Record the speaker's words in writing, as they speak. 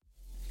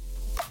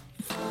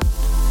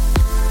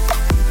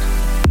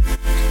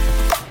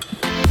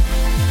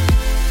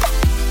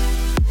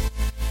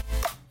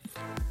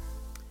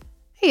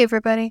Hey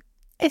everybody,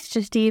 it's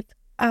just Eve,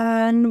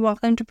 and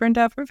welcome to Burnt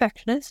Out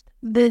Perfectionist.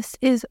 This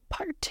is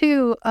part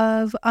 2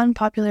 of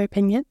Unpopular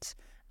Opinions.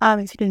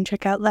 If you didn't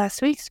check out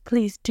last week's,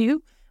 please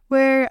do,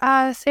 where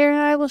Sarah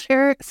and I will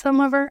share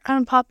some of our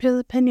unpopular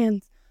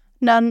opinions.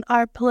 None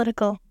are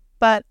political,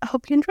 but I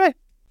hope you enjoy.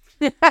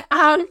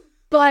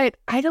 But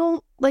I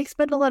don't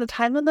spend a lot of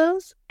time on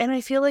those, and I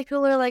feel like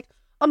people are like,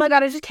 oh my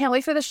god, I just can't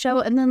wait for the show,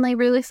 and then they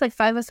release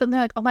 5 of them,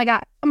 they're like, oh my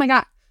god,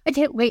 I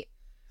can't wait.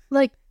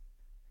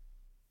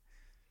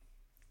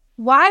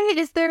 Why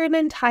is there an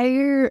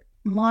entire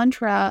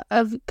mantra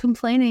of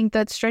complaining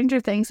that Stranger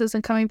Things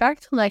isn't coming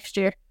back till next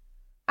year?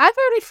 I've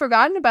already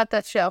forgotten about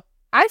that show.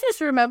 I just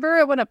remember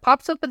it when it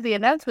pops up in the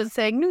announcement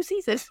saying new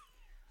season.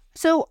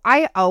 So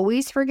I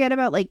always forget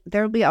about,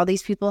 there'll be all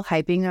these people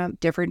hyping up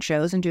different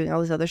shows and doing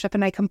all this other stuff,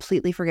 and I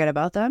completely forget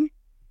about them.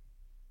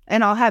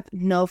 And I'll have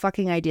no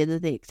fucking idea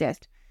that they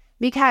exist.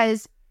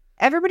 Because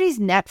everybody's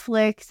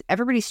Netflix,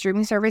 everybody's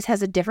streaming service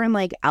has a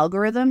different,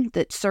 algorithm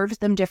that serves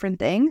them different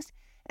things.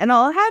 And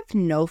I'll have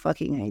no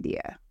fucking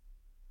idea.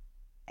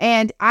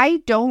 And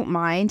I don't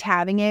mind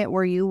having it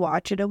where you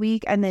watch it a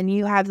week and then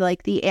you have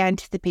the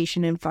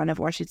anticipation and fun of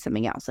watching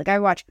something else. I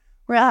watch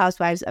Real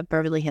Housewives of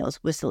Beverly Hills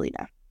with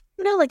Selena.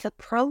 The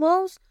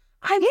promos?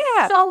 I'm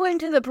so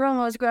into the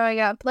promos growing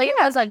up. It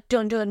was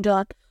dun dun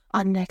dun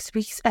on next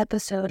week's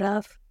episode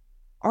of.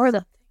 Or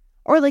the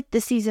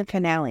season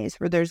finales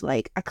where there's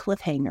a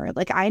cliffhanger.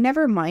 I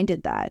never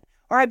minded that.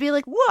 Or I'd be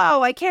like,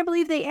 whoa, I can't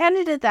believe they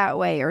ended it that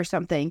way or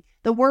something.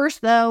 The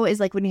worst, though, is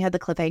when you had the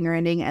cliffhanger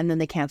ending and then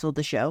they canceled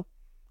the show.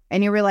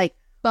 And you were like,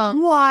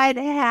 what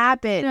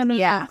happened?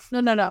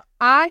 No.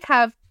 I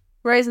have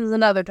raises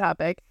another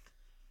topic.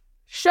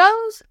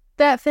 Shows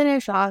that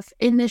finish off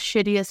in the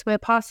shittiest way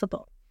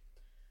possible.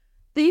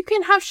 You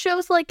can have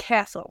shows like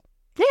Castle.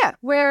 Yeah.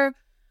 Where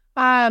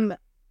there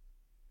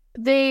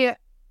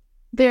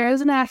is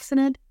an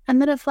accident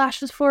and then it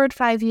flashes forward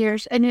 5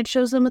 years and it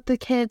shows them with the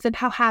kids and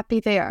how happy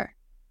they are.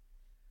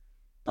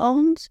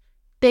 Bones,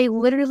 they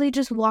literally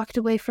just walked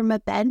away from a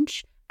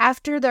bench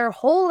after their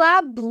whole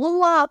lab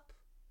blew up.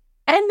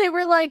 And they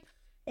were like,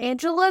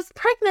 Angela's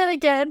pregnant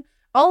again,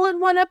 all in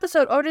one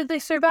episode. Oh, did they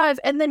survive?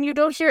 And then you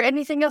don't hear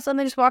anything else and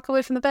they just walk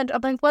away from the bench.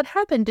 I'm like, what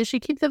happened? Did she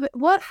keep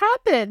what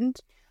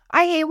happened?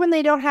 I hate when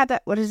they don't have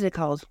that. What is it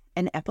called?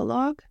 An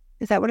epilogue?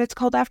 Is that what it's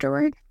called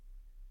afterward?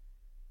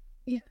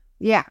 Yeah.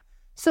 Yeah.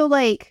 So,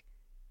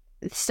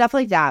 stuff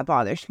like that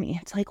bothers me.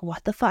 It's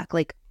what the fuck?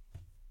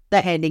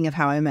 The ending of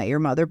How I Met Your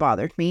Mother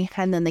bothered me.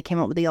 And then they came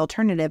up with the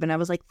alternative. And I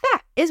was like,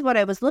 that is what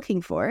I was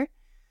looking for.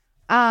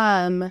 Oh,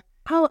 I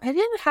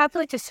didn't have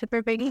a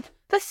super biggie.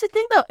 That's the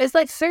thing, though, is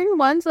certain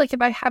ones,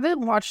 if I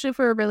haven't watched it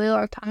for a really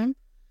long time,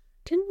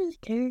 didn't really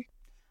care.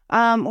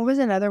 What was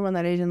another one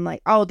that I didn't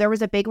like? Oh, there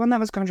was a big one that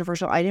was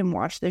controversial. I didn't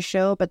watch this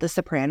show, but The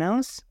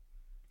Sopranos.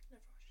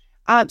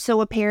 So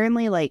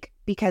apparently,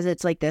 because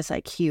it's this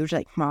huge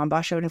mom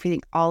boss show and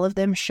everything, all of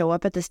them show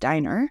up at this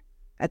diner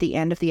at the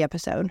end of the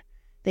episode.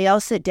 They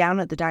all sit down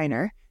at the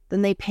diner.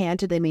 Then they pan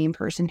to the main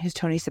person, who's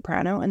Tony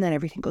Soprano, and then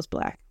everything goes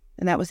black.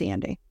 And that was the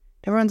ending.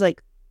 Everyone's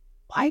like,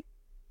 what?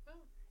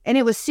 And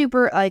it was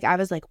super, I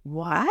was like,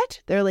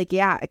 what? They're like,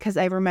 yeah, because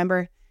I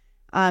remember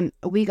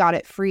we got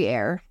it free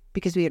air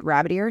because we had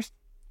rabbit ears.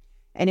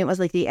 And it was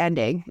the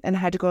ending. And I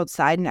had to go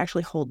outside and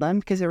actually hold them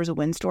because there was a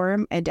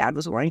windstorm and Dad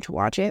was wanting to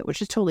watch it, which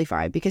is totally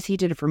fine because he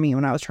did it for me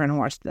when I was trying to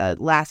watch the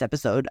last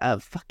episode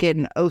of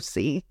fucking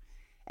OC.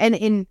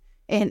 And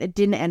it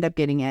didn't end up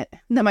getting it.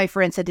 Then my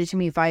friend sent it to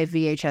me via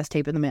VHS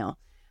tape in the mail.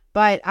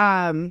 But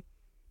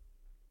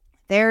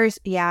there's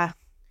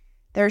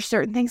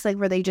certain things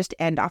where they just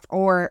end off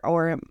or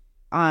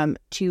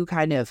to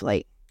kind of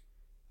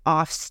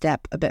off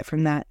step a bit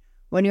from that.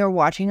 When you're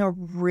watching a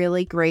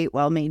really great,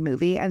 well-made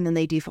movie and then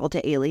they default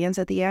to aliens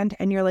at the end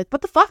and you're like,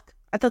 what the fuck?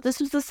 I thought this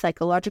was a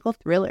psychological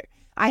thriller.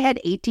 I had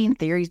 18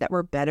 theories that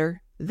were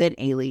better than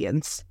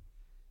aliens.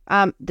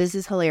 This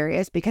is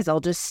hilarious because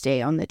I'll just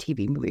stay on the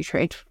TV movie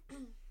train.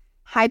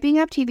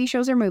 Hyping up TV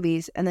shows or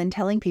movies and then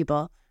telling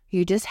people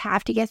you just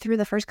have to get through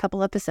the first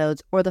couple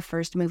episodes or the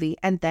first movie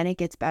and then it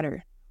gets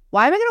better.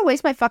 Why am I going to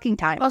waste my fucking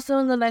time? Also,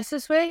 in the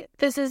nicest way,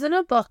 this isn't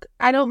a book.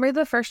 I don't read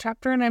the first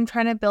chapter and I'm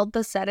trying to build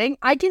the setting.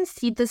 I can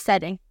see the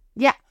setting.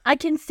 Yeah. I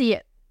can see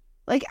it.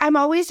 I'm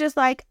always just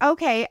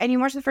okay. And you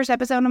watch the first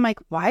episode and I'm like,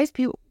 why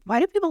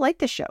do people like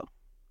this show?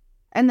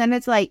 And then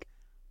it's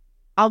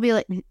I'll be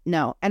like,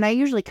 no. And I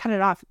usually cut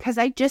it off because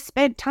I just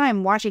spent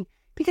time watching,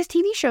 because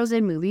TV shows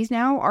and movies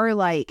now are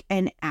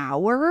an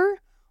hour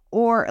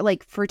or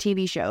for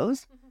TV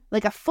shows.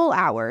 A full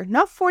hour,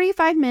 not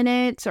 45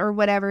 minutes or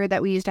whatever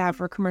that we used to have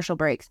for commercial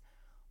breaks.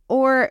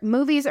 Or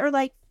movies are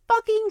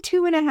fucking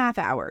 2.5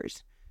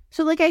 hours.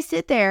 So I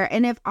sit there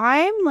and if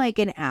I'm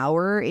an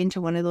hour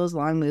into one of those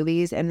long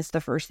movies and it's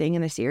the first thing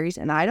in a series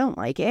and I don't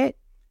like it,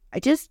 I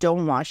just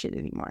don't watch it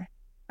anymore.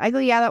 I go,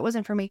 yeah, that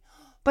wasn't for me.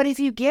 But if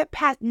you get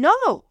past,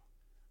 no,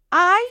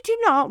 I do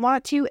not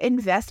want to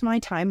invest my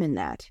time in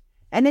that.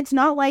 And it's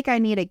not I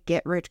need a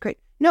get rich quick.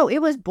 No, it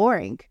was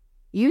boring.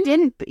 You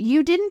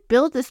didn't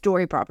build the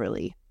story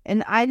properly,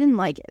 and I didn't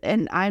like it,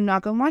 and I'm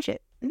not going to watch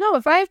it. No,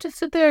 if I have to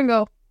sit there and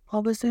go,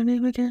 what was their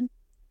name again?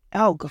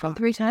 Oh, go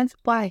 3 times?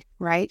 Why?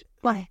 right.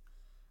 Why?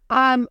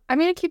 I'm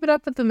gonna keep it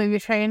up with the movie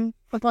train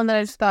with one that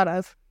I just thought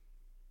of.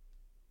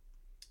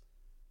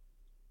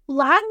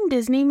 Latin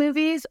Disney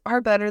movies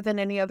are better than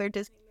any other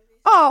Disney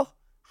movies. Oh,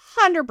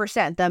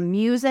 100%. The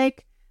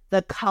music,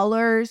 the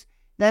colors,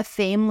 the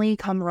family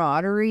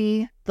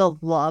camaraderie, the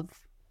love.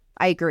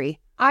 I agree.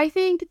 I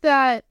think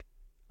that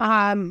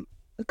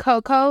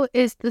Coco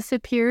is the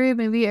superior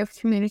movie of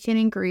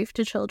communicating grief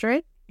to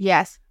children.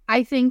 Yes.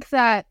 I think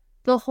that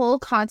the whole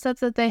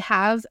concept that they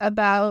have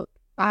about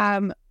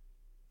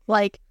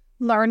like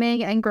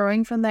learning and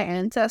growing from their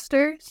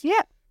ancestors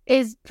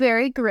is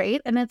very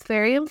great, and it's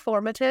very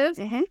informative.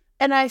 Mm-hmm.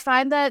 And I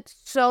find that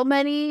so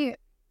many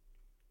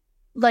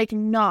like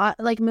not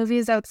like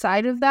movies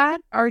outside of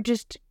that are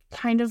just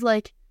kind of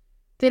like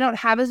they don't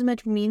have as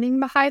much meaning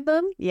behind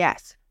them.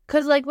 Yes.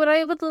 Because like when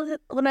I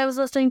was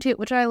listening to,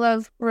 which I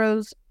love,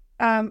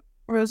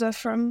 Rosa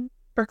from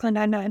Brooklyn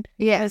Nine-Nine,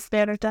 as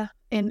Banter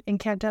in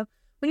Encanto.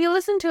 When you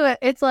listen to it,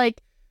 it's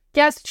like,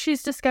 yes,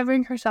 she's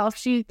discovering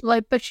herself.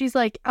 But she's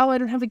like, oh, I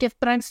don't have a gift,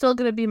 but I'm still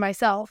gonna be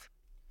myself.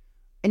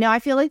 And now I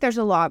feel like there's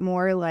a lot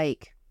more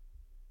like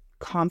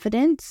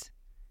confidence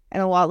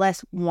and a lot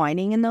less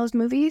whining in those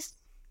movies.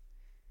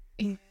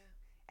 Yeah.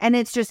 And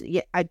it's just,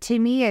 to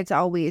me, it's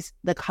always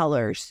the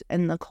colors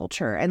and the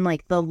culture and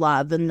like the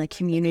love and the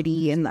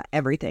community and the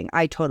everything.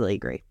 I totally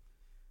agree.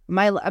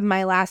 My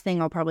last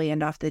thing, I'll probably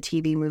end off the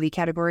TV movie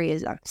category,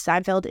 is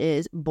Seinfeld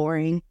is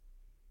boring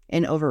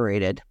and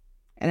overrated.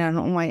 And I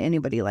don't know why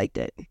anybody liked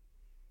it.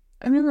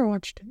 I've never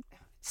watched it.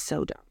 It's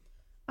so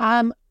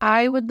dumb.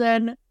 I would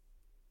then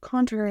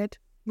counter it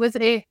with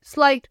a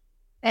slight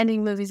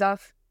ending movies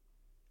off.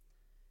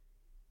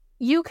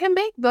 You can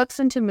make books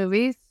into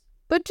movies,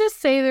 but just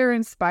say they're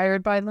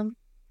inspired by them.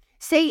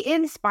 Say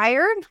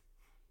inspired,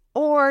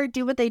 or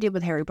do what they did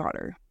with Harry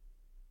Potter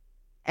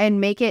and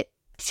make it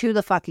to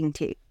the fucking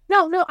T.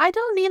 No, I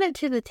don't need it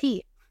to the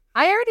T.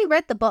 I already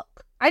read the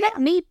book. I don't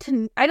need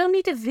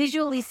to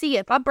visually see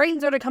it. My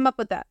brain's already come up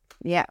with that.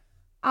 Yeah.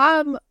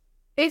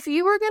 If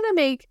you were gonna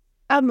make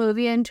a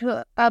movie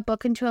into a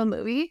book into a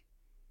movie,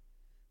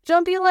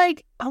 don't be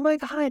like, oh my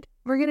god,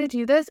 we're gonna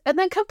do this, and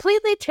then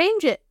completely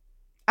change it.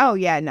 Oh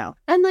yeah, no.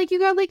 And like you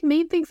got like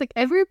main things, like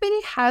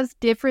everybody has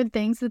different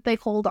things that they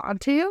hold on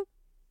to.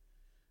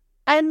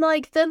 And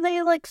like then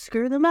they like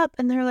screw them up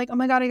and they're like, oh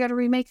my god, I gotta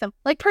remake them.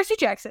 Like Percy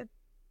Jackson.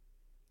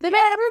 They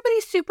made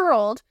everybody super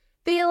old.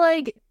 They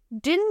like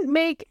didn't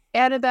make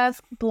Annabeth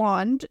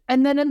blonde,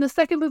 and then in the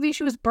second movie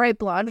she was bright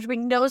blonde, which made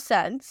no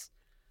sense.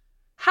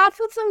 Half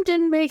of them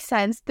didn't make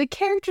sense. The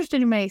characters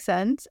didn't make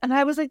sense. And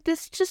I was like,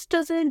 this just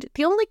doesn't.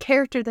 The only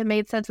character that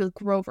made sense was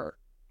Grover.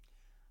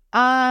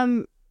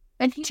 And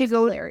he's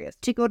hilarious.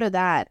 To go to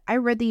that, I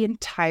read the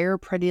entire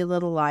Pretty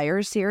Little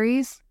Liars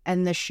series,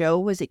 and the show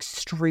was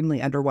extremely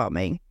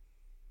underwhelming.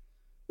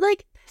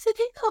 Like, the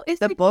thing though is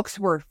the books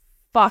were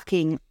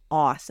fucking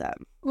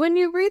awesome. When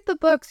you read the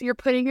books, you're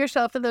putting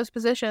yourself in those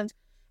positions,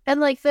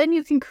 and like then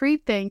you can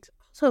create things.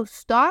 So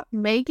stop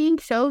making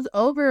shows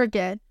over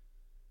again.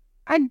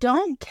 I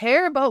don't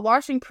care about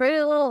watching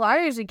Pretty Little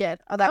Liars again.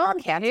 Oh, that got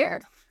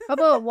canceled.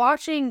 About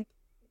watching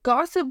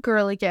Gossip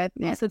Girl again.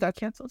 Yes, it got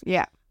canceled.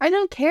 Yeah. I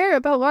don't care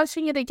about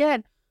watching it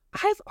again.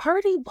 I've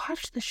already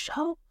watched the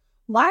show.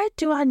 Why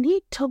do I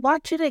need to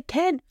watch it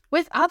again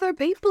with other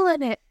people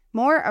in it?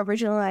 More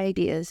original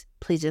ideas,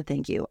 please and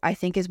thank you, I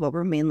think is what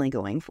we're mainly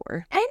going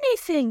for.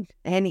 Anything.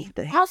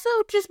 Also,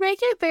 just make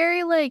it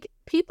very, like,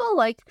 people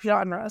like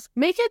genres.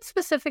 Make it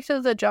specific to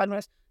the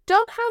genres.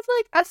 Don't have,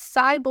 like, a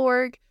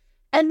cyborg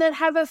and then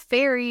have a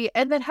fairy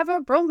and then have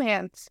a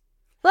romance.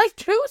 Like,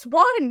 choose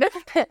one.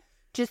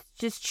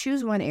 Just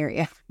choose one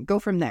area. Go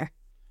from there.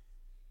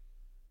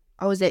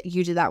 Oh, is it?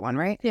 You did that one,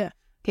 right? Yeah.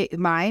 Okay,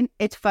 mine,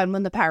 it's fun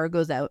when the power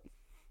goes out.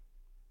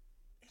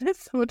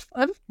 It's so much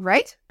fun.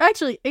 Right?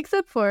 Actually,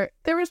 except for,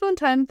 there was one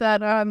time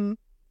that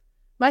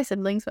my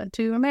siblings went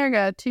to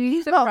America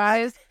to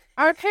surprise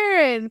our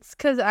parents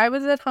because I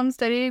was at home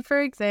studying for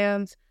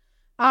exams.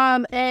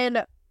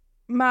 And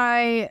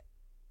my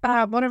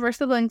one of our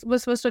siblings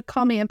was supposed to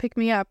call me and pick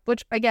me up,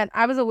 which, again,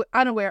 I was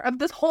unaware of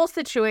this whole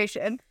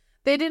situation.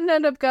 They didn't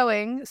end up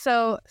going,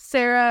 so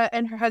Sarah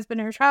and her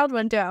husband and her child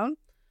went down.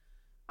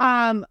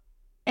 And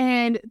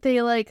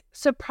they, like,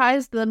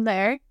 surprised them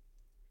there.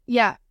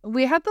 Yeah,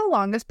 we had the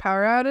longest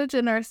power outage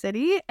in our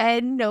city,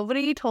 and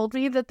nobody told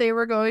me that they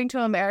were going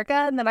to America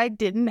and that I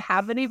didn't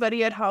have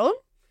anybody at home.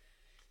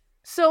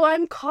 So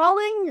I'm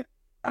calling,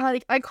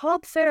 I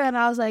called Sarah and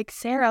I was like,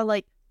 Sarah,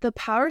 like, the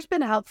power's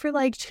been out for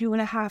like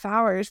 2.5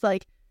 hours.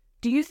 Like,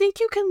 do you think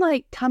you can,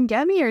 like, come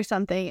get me or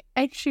something?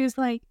 And she was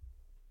like,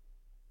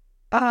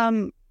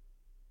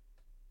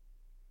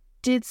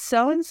 did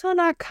so-and-so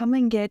not come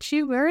and get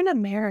you? We're in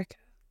America.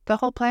 The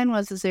whole plan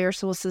was they were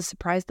supposed to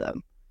surprise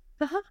them.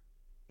 Uh-huh.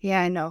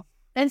 Yeah, I know.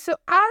 And so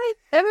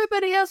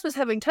everybody else was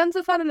having tons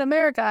of fun in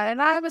America, and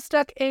I was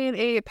stuck in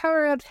a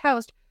power outage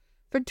house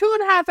for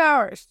 2.5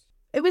 hours.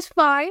 It was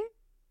fine.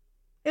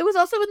 It was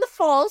also in the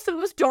fall, so it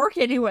was dark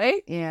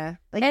anyway. Yeah.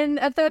 And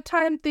at that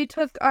time, they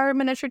took our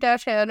miniature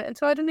dash hand, and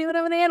so I didn't even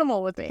have an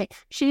animal with me.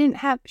 She didn't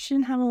have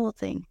a little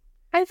thing.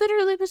 I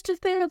literally was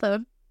just there, though.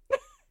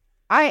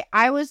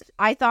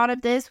 I thought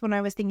of this when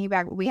I was thinking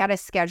back. We had a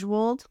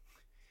scheduled.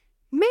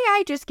 May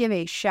I just give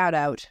a shout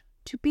out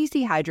to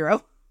BC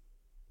Hydro?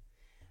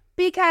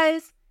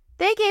 Because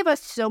they gave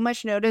us so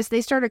much notice. They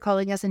started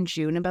calling us in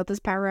June about this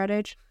power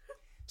outage.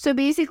 So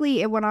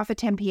basically, it went off at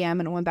 10 p.m.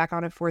 and it went back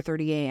on at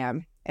 4:30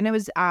 a.m. And it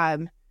was,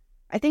 I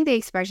think they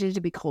expected it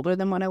to be colder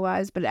than what it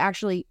was, but it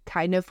actually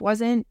kind of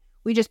wasn't.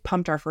 We just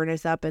pumped our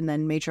furnace up and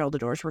then made sure all the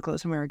doors were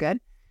closed and we were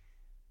good.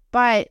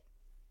 But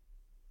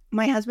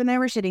my husband and I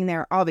were sitting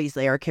there.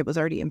 Obviously, our kid was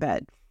already in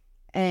bed.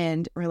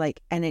 And we're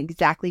like, and at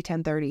exactly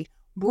 10:30,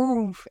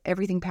 boom,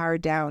 everything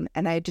powered down.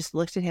 And I just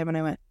looked at him and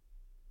I went,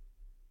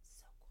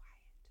 so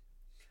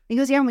quiet. He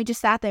goes, yeah, and we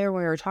just sat there and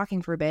we were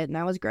talking for a bit and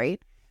that was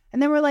great.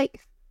 And then we're like,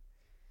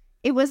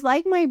 it was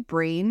like my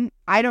brain,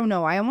 I don't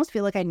know, I almost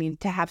feel like I need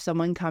to have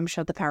someone come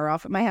shut the power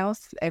off at my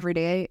house every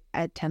day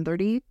at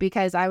 10:30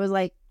 because I was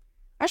like,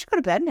 I should go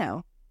to bed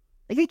now.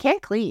 Like, I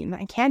can't clean.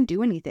 I can't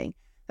do anything.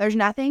 There's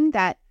nothing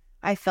that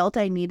I felt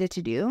I needed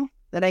to do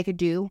that I could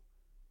do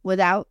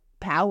without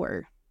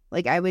power.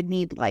 Like, I would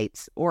need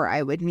lights or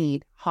I would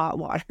need hot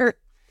water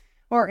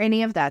or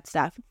any of that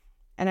stuff.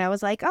 And I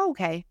was like, oh,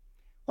 okay,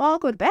 well, I'll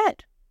go to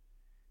bed.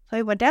 So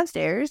I went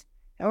downstairs.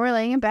 And we're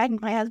laying in bed,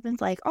 and my husband's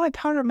like, oh, I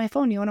powered on my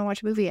phone. You want to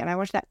watch a movie? And I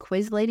watched that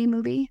Quiz Lady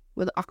movie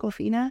with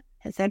Aquafina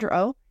and Sandra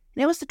Oh.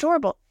 And it was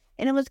adorable.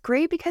 And it was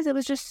great because it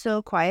was just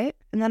so quiet.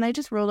 And then I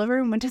just rolled over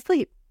and went to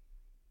sleep.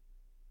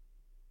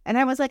 And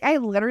I was like, I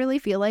literally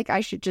feel like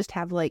I should just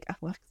have, like,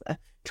 Alexa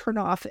turn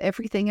off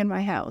everything in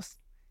my house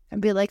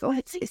and be like, oh,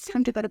 it's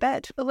time to go to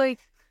bed. Like,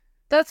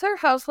 that's our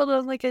household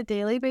on, like, a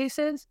daily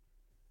basis.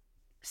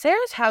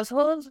 Sarah's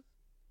household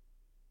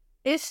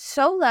is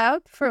so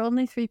loud for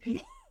only 3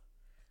 people.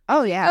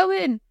 Oh, yeah. Oh,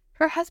 and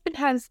her husband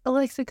has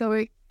Alexa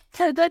going.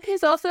 And then he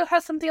also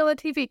has something on the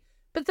TV.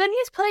 But then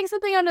he's playing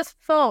something on his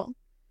phone.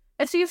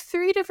 And so you have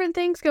 3 different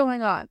things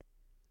going on.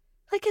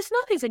 Like, it's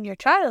not even your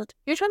child.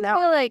 You're trying to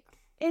go, like,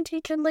 and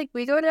teach, and, like,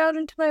 we go down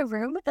into my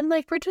room, and,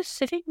 like, we're just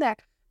sitting there.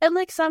 And,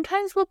 like,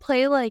 sometimes we'll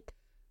play, like,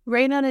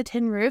 Rain on a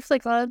Tin Roof,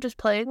 like, while I'm just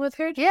playing with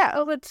her. Yeah,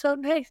 oh, it's so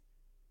nice.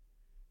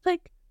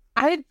 Like,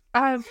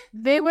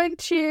 they went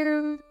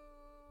to...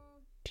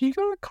 Did you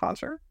go to a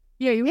concert?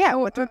 Yeah,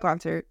 went to a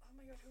concert.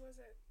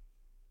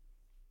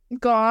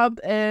 Gob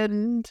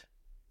and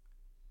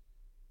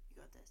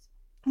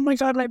oh my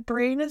god, my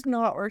brain is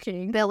not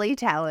working. Billy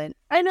Talent.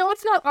 I know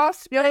it's not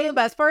awesome. You know the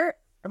best part?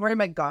 I'm wearing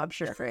my Gob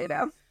shirt right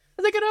now. I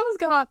was like, I know it was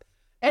Gob.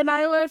 And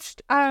I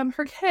watched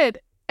her kid,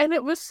 and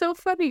it was so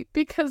funny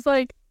because,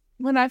 like,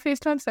 when I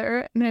FaceTime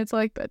Sarah and it's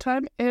like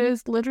bedtime, it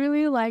is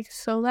literally like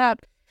so loud.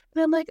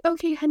 And I'm like,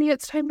 okay, honey,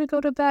 it's time to go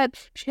to bed.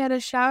 She had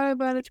a shower,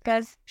 went to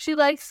bed. She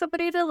likes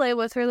somebody to lay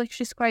with her, like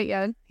she's quite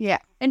young. Yeah.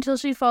 Until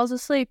she falls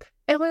asleep.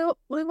 And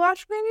we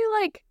watched maybe,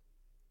 like,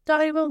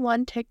 not even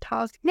one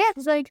TikTok. Yeah.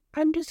 It's like,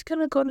 I'm just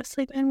gonna go to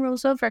sleep, and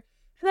rolls over.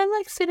 And I'm,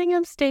 like, sitting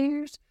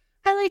upstairs.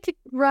 I like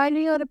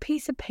writing on a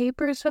piece of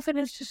paper and stuff, and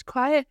it's just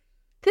quiet.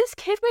 This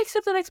kid wakes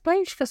up the next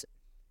morning. She goes,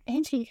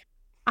 Auntie,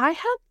 I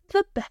had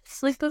the best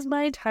sleep of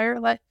my entire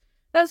life.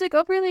 And I was like,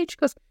 oh, really? And she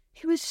goes,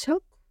 it was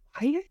so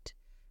quiet.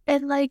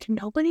 And, like,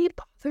 nobody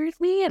bothered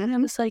me. And I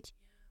was like,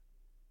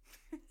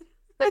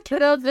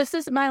 kiddo, this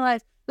is my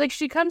life. Like,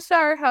 she comes to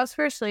our house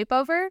for a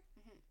sleepover.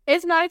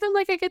 It's not even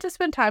like I get to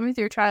spend time with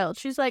your child.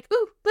 She's like,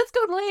 ooh, let's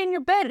go lay in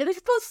your bed. And they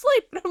fall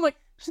asleep. And I'm like,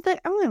 she's like,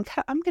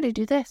 I'm going to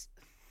do this.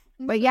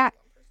 But yeah,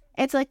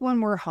 it's like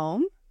when we're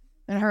home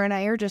and her and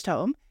I are just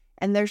home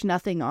and there's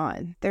nothing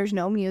on. There's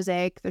no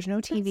music. There's no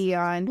TV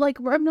on. Like,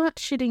 I'm not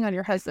shitting on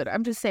your husband.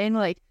 I'm just saying,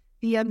 like,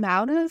 the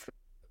amount of,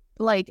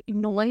 like,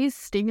 noise,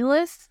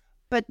 stimulus.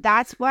 But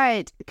that's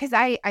what, because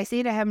I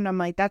say to him and I'm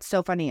like, that's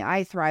so funny.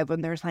 I thrive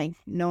when there's, like,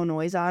 no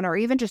noise on or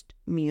even just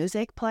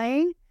music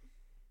playing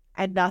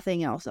and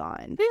nothing else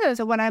on. Yeah.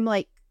 So when I'm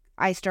like,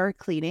 I start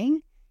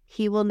cleaning,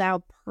 he will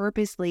now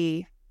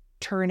purposely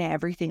turn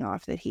everything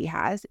off that he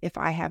has if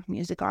I have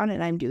music on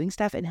and I'm doing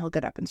stuff, and he'll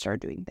get up and start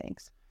doing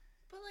things.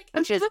 But, like,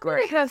 which is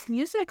great. Has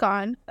music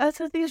on. That's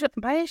the thing.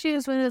 My issue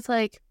is when it's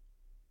like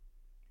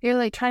you're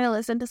like trying to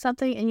listen to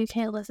something and you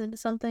can't listen to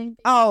something.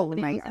 Oh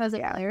my god! Because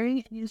it's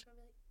blaring, and you just.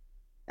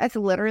 That's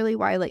literally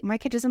why, like, my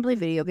kid doesn't play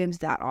video games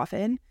that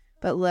often,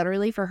 but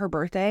literally for her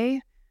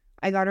birthday,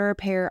 I got her a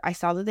pair. I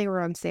saw that they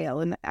were on sale,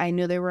 and I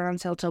knew they were on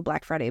sale till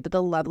Black Friday, but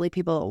the lovely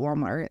people at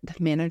Walmart, the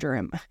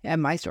manager at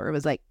my store,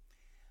 was like,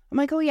 I'm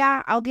like, oh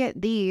yeah, I'll get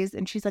these.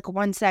 And she's like,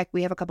 one sec,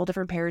 we have a couple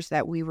different pairs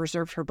that we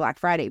reserved for Black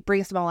Friday.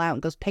 Brings them all out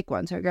and goes pick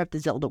one. So I grabbed the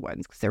Zelda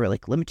ones because they were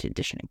like limited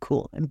edition and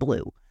cool and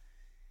blue.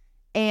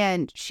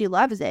 And she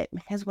loves it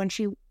because when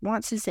she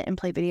wants to sit and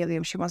play video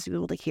games, she wants to be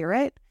able to hear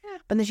it. Yeah.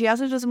 But then she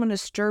also doesn't want to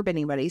disturb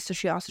anybody, so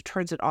she also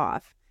turns it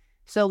off.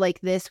 So, like,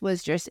 this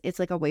was just, it's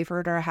like a way for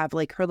her to have,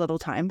 like, her little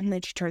time, and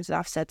then she turns it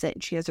off, sets it,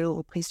 and she has her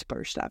little place to put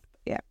her stuff.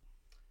 Yeah.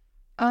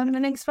 The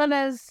next one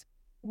is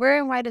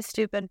wearing white is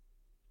stupid.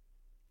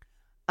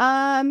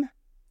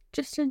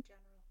 Just in general.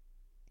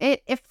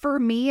 If for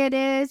me it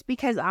is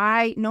because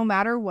no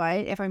matter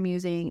what, if I'm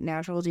using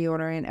natural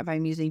deodorant, if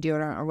I'm using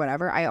deodorant or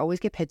whatever, I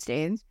always get pit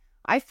stains.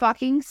 I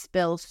fucking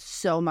spill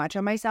so much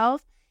on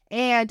myself,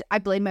 and I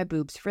blame my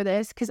boobs for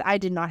this because I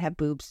did not have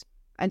boobs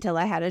until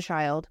I had a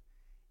child.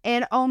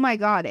 And oh my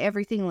God,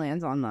 everything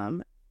lands on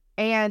them.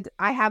 And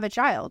I have a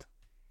child.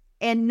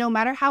 And no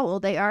matter how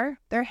old they are,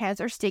 their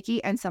hands are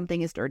sticky and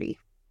something is dirty.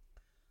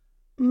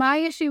 My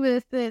issue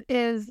with it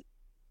is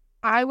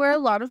I wear a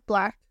lot of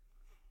black.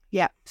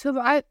 Yeah.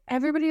 So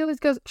everybody always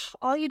goes,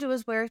 all you do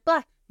is wear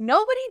black.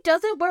 Nobody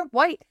doesn't wear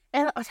white.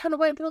 And a ton of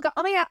white people go,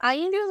 oh my God, all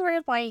you do is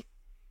wear white.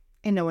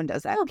 And no one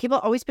does that. People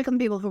always pick on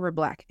people who wear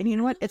black. And you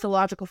know what? It's a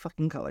logical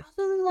fucking color.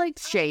 Like,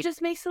 shade. It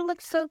just makes it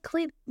look so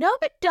clean. No,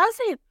 it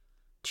doesn't.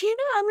 Do you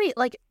know how many,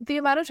 like, the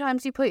amount of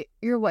times you put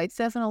your white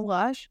stuff in a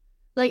wash?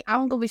 Like,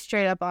 I'm going to be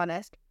straight up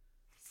honest.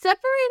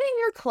 Separating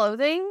your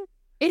clothing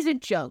is a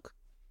joke.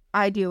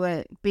 I do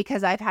it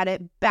because I've had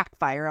it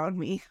backfire on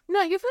me.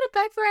 No, you've had it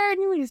backfire on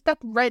you when you stuck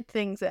red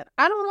things in.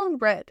 I don't own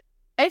red.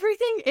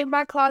 Everything in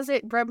my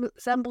closet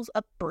resembles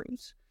a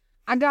bruise.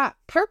 I got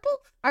purple,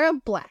 I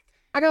got black,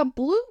 I got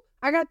blue,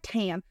 I got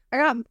tan, I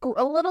got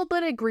a little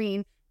bit of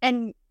green,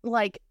 and,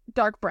 like,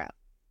 dark brown.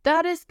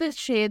 That is the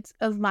shades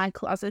of my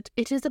closet.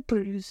 It is a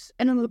bruise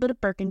and a little bit of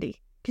burgundy.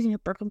 Because, you know,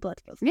 burgundy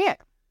blood goes. Yeah.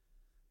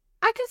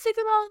 I can stick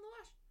them all in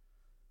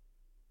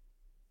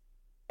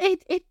the wash.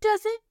 It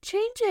doesn't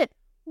change it.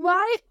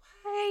 Why?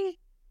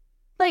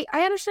 Like,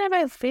 I understand if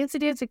I have fancy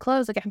dancy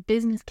clothes, like I have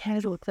business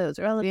casual clothes,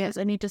 or otherwise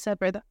I need to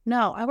separate them.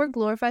 No, I wear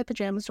glorified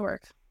pajamas to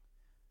work.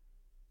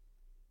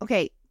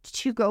 Okay,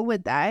 to go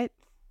with that,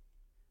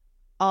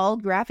 all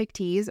graphic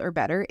tees are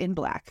better in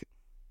black.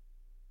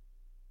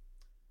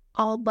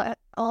 All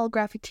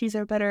graphic tees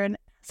are better in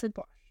acid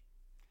wash.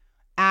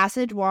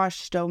 Acid wash,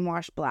 stone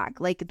wash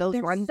black. Like those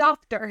They're ones.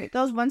 softer.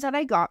 Those ones that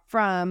I got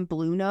from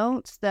Blue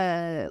Notes,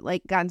 the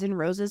like Guns N'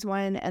 Roses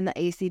one and the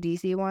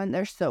AC/DC one,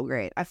 they're so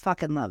great. I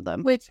fucking love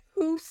them. Which,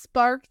 who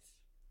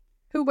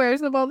wears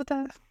them all the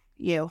time?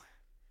 You.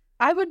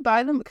 I would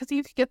buy them because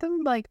you could get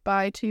them like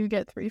buy 2,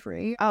 get 3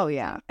 free. Oh,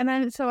 yeah.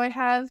 And so I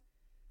have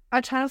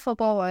a ton of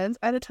football ones.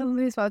 I had a ton of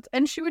these ones.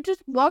 And she would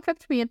just walk up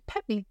to me and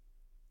pet me.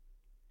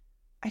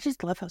 I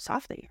just love how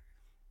soft they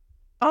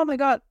are. Oh my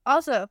God.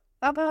 Also,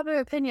 unpopular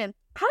opinion.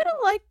 I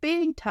don't like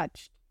being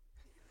touched.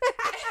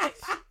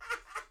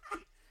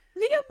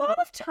 The amount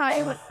of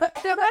time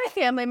that my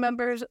family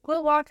members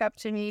will walk up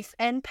to me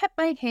and pet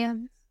my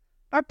hands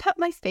or pet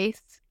my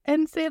face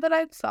and say that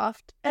I'm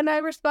soft. And I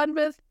respond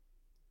with,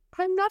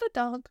 I'm not a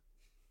dog.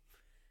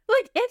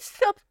 Like, it's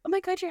so, oh my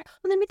God,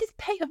 let me just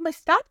pet you. I'm like,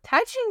 stop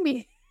touching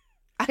me.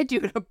 I do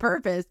it on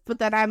purpose, but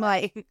then I'm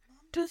like,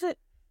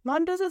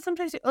 Mom does it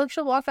sometimes. Like,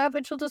 she'll walk up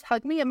and she'll just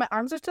hug me and my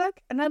arms are stuck.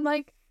 And I'm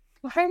like,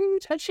 why are you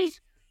touching?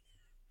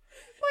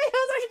 My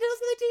husband does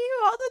it to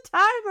you all the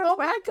time. Oh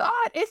my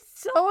God,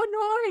 it's so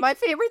annoying. My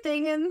favorite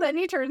thing, and then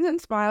he turns and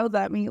smiles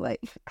at me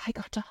like, I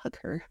got to hug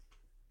her.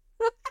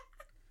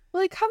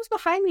 Well, he comes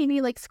behind me and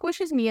he like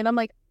squishes me and I'm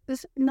like,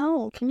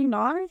 no, can you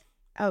not?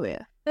 Oh,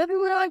 yeah. And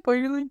people are like, why are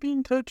you like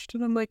being touched?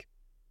 And I'm like,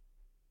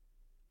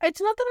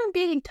 it's not that I'm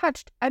being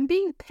touched. I'm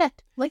being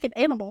pet like an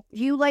animal.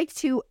 You like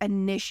to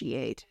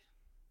initiate.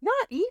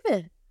 Not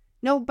even.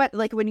 No, but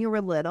like when you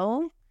were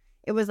little,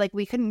 it was like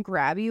we couldn't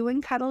grab you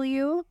and cuddle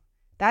you.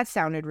 That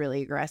sounded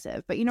really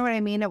aggressive. But you know what I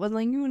mean? It wasn't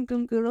like, you want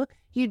to cuddle.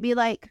 You'd be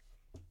like,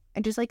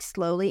 and just like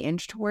slowly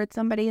inch towards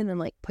somebody and then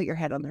like put your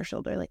head on their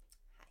shoulder. Like,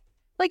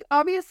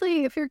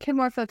 obviously, if your kid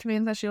walks up to me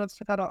and says she wants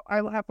to cuddle,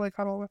 I will happily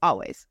cuddle with her.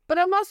 Always. But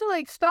I'm also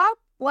like, stop.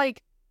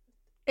 Like,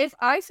 if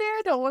I say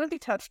I don't want to be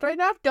touched right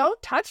now, don't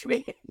touch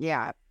me.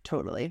 Yeah,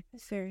 totally.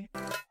 Serious.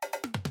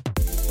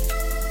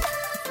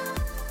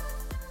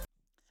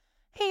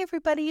 Hey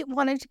everybody,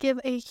 wanted to give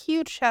a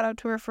huge shout out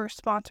to our first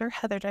sponsor,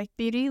 Heather Dyke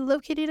Beauty,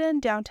 located in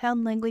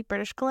downtown Langley,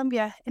 British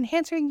Columbia,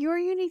 enhancing your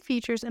unique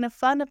features in a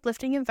fun,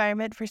 uplifting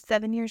environment for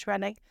 7 years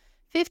running.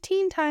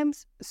 15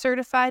 times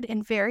certified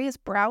in various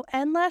brow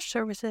and lash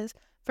services,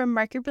 from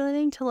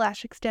microblading to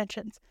lash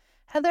extensions.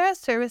 Heather has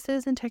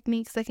services and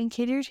techniques that can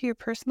cater to your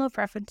personal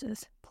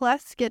preferences.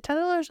 Plus, get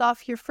 $10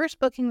 off your first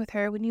booking with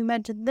her when you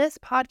mention this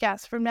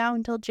podcast from now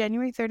until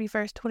January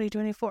 31st,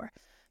 2024.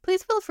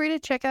 Please feel free to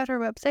check out her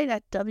website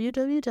at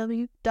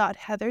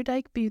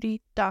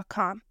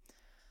www.heatherdikebeauty.com.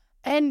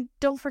 And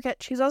don't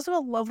forget, she's also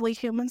a lovely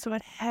human, so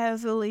I'd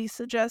heavily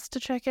suggest to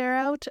check her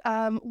out.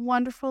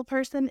 Wonderful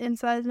person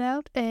inside and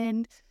out.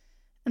 And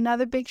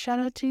another big shout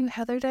out to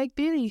Heather Dyke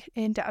Beauty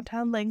in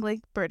downtown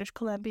Langley, British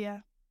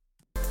Columbia.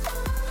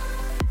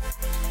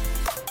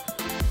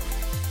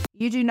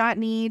 You do not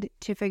need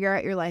to figure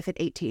out your life at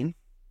 18.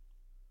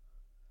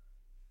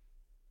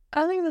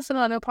 I think this is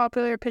not a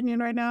popular opinion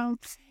right now.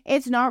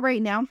 It's not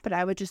right now, but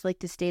I would just like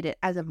to state it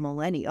as a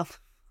millennial.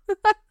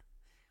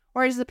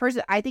 Or as the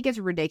person, I think it's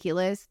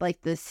ridiculous,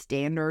 like the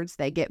standards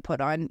that get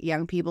put on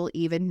young people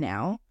even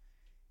now.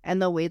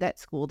 And the way that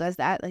school does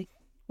that, like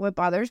what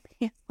bothers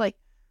me is like,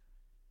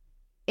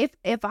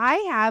 if I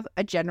have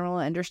a general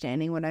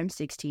understanding when I'm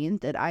 16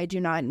 that I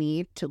do not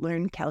need to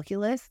learn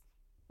calculus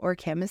or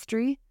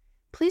chemistry,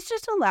 please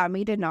just allow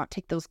me to not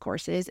take those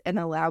courses and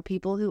allow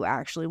people who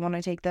actually want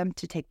to take them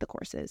to take the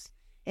courses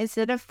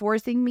instead of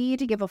forcing me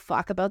to give a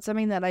fuck about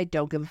something that I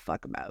don't give a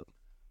fuck about.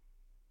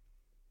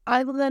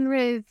 I will then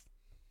raise,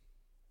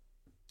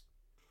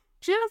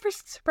 do you ever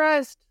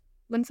surprised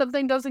when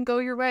something doesn't go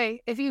your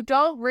way if you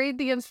don't read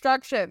the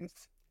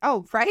instructions?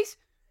 Oh, right?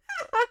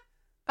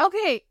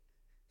 Okay,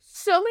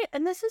 so many,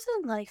 and this is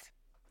in life.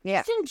 Yeah.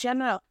 Just in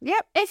general.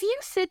 Yep. If you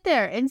sit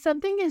there and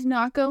something is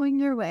not going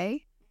your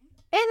way,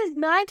 it is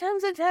 9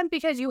 times out of 10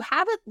 because you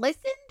haven't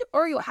listened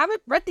or you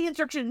haven't read the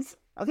instructions.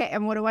 Okay,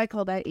 and what do I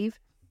call that, Eve?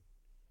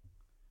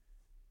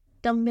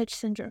 Dumb bitch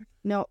syndrome.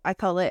 No, I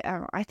call it,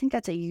 I think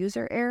that's a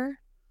user error.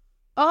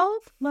 Oh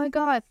my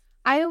God.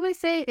 I always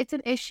say it's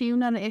an issue,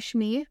 not an ish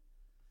me,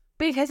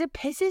 because it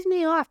pisses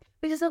me off.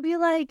 Because they'll be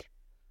like,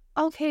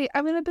 okay,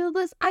 I'm going to build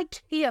this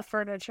IKEA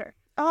furniture.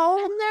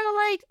 Oh. And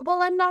they're like,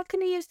 well, I'm not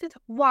going to use this.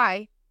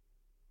 Why?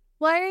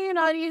 Why are you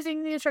not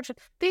using the instructions?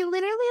 They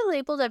literally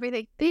labeled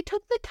everything. They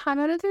took the time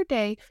out of their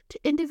day to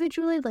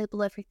individually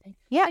label everything.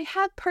 Yeah, I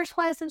have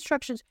personalized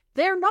instructions.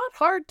 They're not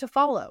hard to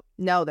follow.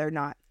 No, they're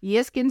not.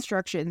 YISC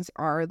instructions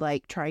are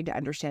like trying to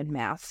understand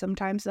math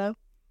sometimes, though.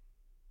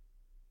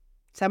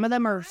 Some of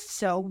them are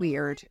so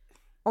weird.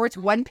 Or it's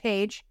one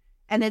page,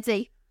 and it's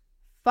a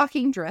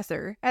fucking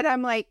dresser. And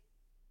I'm like,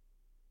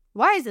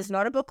 why is this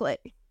not a booklet?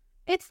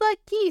 It's like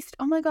yeast.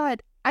 Oh my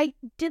God. I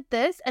did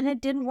this and it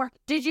didn't work.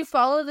 Did you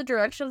follow the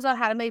directions on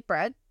how to make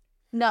bread?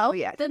 No? Oh,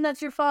 yeah. Then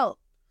that's your fault.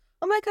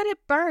 Oh my God, it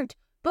burnt.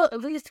 But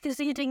at least because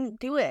you didn't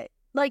do it.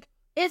 Like,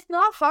 it's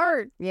not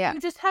hard. Yeah. You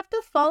just have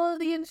to follow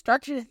the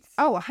instructions.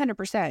 Oh,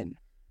 100%.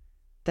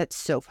 That's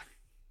so fun.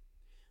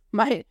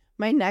 My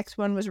next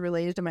one was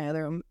related to my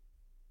other one.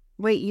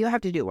 Wait, you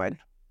have to do one.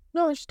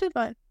 No, I just did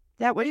mine.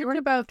 That what you you worried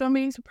about? Don't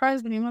be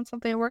surprised when you want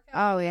something to work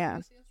out. Oh, yeah.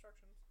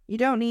 You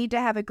don't need to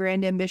have a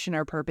grand ambition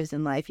or purpose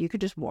in life. You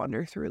could just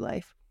wander through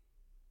life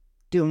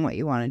doing what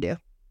you want to do.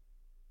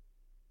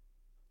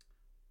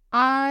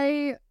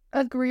 I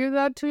agree with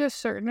that to a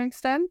certain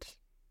extent,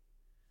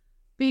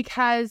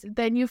 because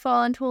then you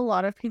fall into a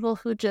lot of people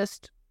who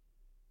just,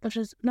 which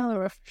is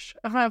another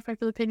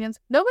unpopular opinions.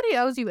 Nobody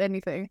owes you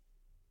anything.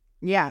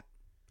 Yeah,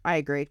 I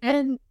agree.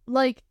 And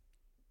like,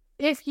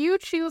 if you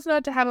choose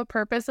not to have a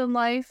purpose in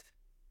life,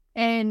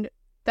 and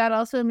that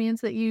also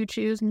means that you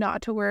choose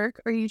not to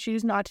work or you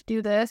choose not to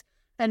do this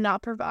and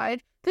not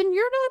provide, then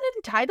you're not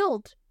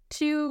entitled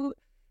to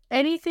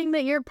anything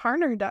that your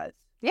partner does.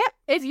 Yeah.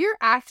 If you're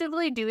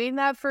actively doing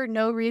that for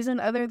no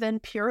reason other than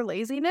pure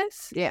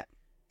laziness, yeah,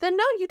 then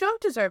no, you don't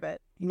deserve it.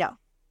 No.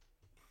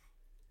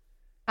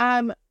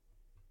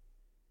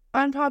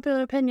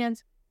 Unpopular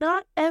opinions.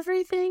 Not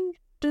everything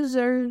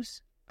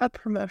deserves a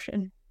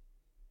promotion.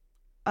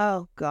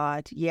 Oh,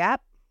 God.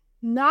 Yep.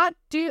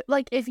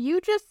 If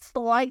you're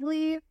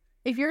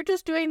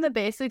just doing the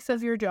basics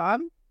of your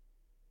job,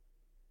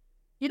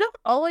 you don't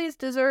always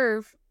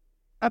deserve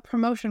a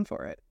promotion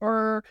for it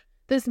or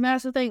this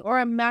massive thing or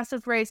a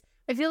massive raise.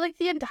 I feel like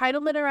the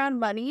entitlement around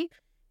money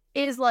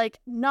is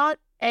like, not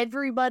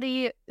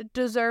everybody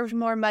deserves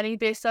more money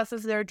based off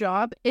of their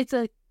job. It's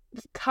a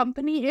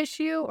company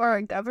issue or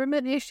a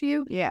government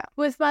issue. Yeah.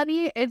 With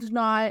money, it's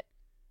not.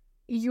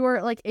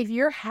 You're like, if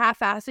you're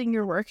half-assing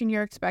your work and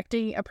you're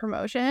expecting a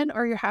promotion,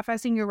 or you're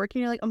half-assing your work and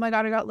you're like, oh my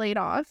God, I got laid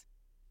off.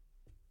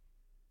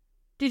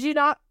 Did you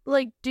not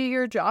do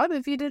your job?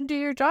 If you didn't do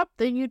your job,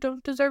 then you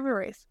don't deserve a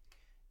raise.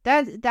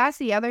 That's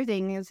the other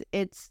thing is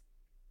it's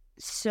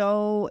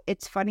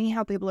funny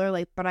how people are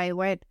like, but I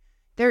went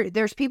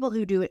there's people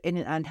who do it in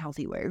an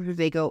unhealthy way, where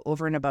they go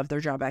over and above their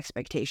job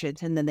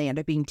expectations and then they end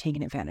up being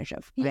taken advantage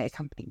of by a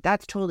company.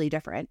 That's totally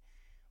different.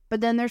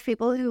 But then there's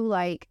people who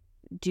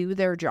do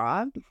their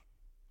job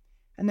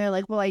and they're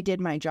like, well, I did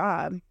my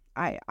job.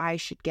 I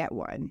should get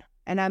one.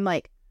 And I'm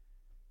like,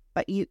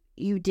 but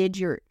did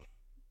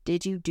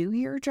you do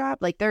your job?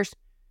 Like, there's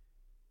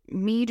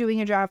me doing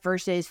a job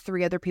versus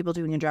 3 other people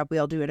doing a job. We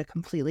all do it a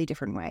completely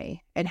different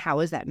way. And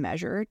how is that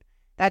measured?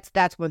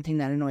 That's one thing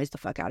that annoys the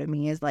fuck out of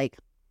me is like,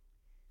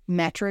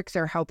 metrics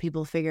are how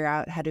people figure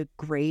out how to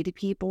grade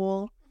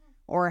people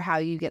or how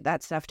you get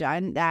that stuff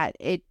done. That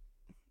it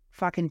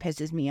fucking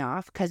pisses me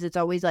off, because it's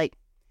always like,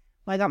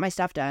 well, I got my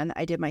stuff done.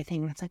 I did my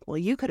thing. And it's like, well,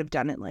 you could have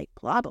done it like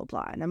blah, blah,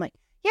 blah. And I'm like,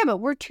 yeah, but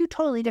we're 2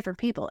 totally different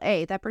people.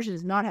 A, that person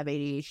does not have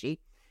ADHD.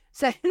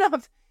 Second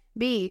off,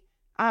 B,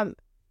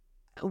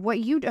 what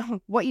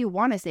you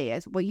want to say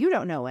is, what you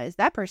don't know is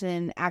that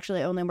person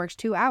actually only works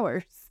 2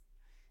 hours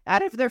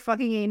out of their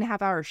fucking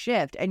 8.5-hour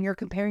shift. And you're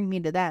comparing me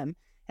to them.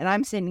 And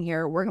I'm sitting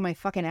here working my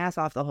fucking ass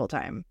off the whole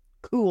time.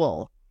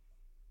 Cool.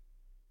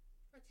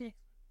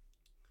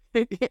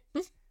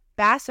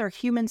 Baths are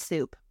human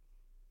soup.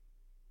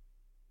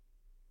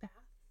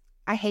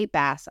 I hate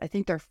baths. I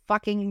think they're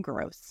fucking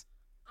gross.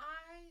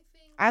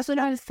 I also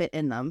know how to fit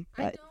in them.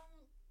 But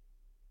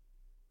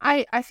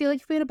I feel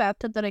like if we had a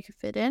bathtub that I could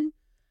fit in,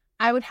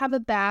 I would have a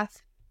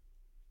bath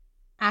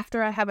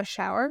after I have a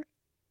shower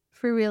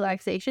for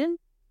relaxation.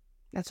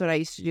 That's what I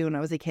used to do when I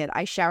was a kid.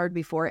 I showered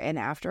before and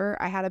after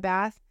I had a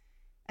bath.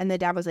 And the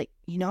dad was like,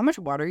 you know how much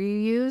water you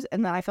use?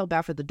 And then I felt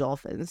bad for the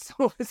dolphins.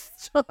 So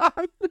stop.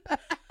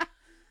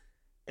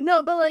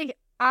 No, but like,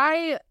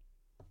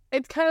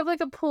 it's kind of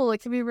like a pool. It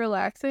can be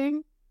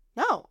relaxing.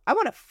 No, I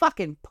want a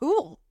fucking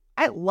pool.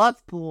 I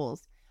love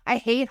pools. I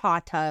hate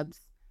hot tubs.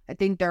 I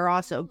think they're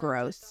also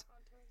gross.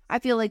 I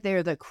feel like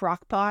they're the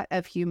crock pot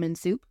of human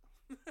soup.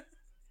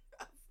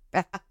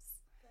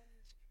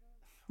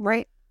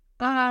 Right?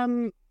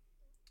 My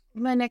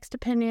next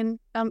opinion,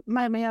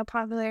 my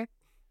unpopular.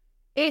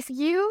 If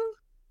you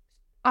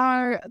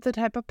are the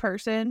type of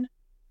person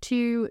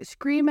to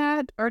scream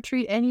at or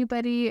treat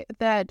anybody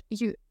that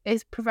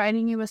is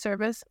providing you a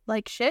service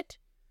like shit,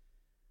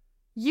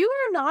 you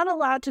are not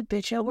allowed to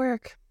bitch at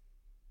work.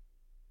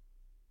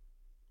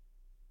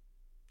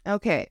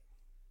 Okay.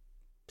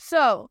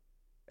 So,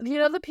 you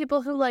know the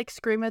people who like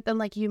scream at them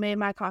like, you made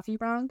my coffee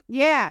wrong?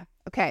 Yeah.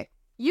 Okay.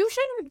 You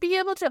shouldn't be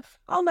able to,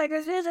 oh my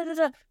gosh, da, da,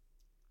 da.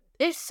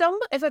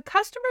 If a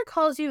customer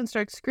calls you and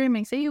starts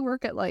screaming, say you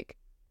work at like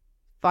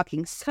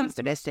fucking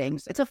stupidest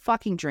things. It's a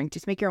fucking drink.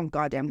 Just make your own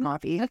goddamn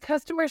coffee. A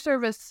customer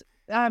service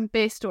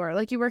based store,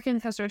 like you work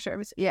in customer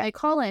service. Yeah. They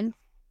call in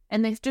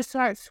and they just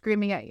start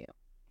screaming at you.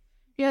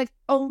 You're like,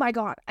 oh my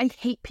God, I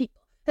hate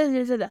people. Da,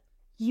 da, da, da.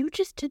 You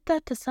just did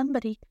that to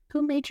somebody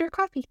who made your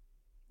coffee.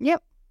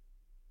 Yep.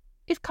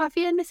 Is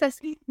coffee a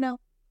necessity? No.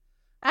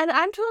 And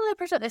I'm totally the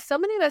person, if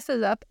somebody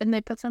messes up and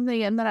they put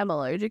something in that I'm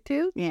allergic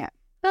to, yeah,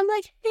 I'm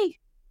like, hey,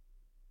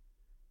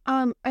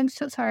 I'm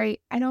so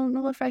sorry. I don't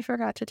know if I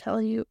forgot to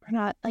tell you or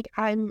not. Like,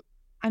 I'm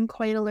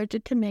quite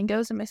allergic to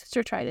mangoes, and my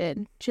sister tried it,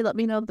 and she let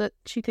me know that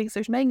she thinks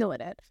there's mango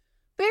in it.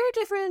 Very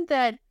different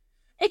than,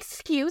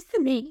 excuse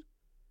me.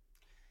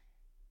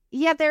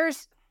 Yeah,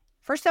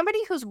 for somebody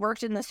who's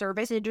worked in the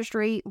service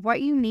industry,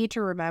 what you need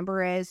to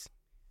remember is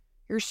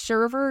your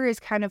server is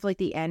kind of like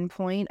the end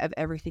point of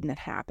everything that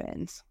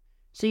happens.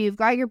 So you've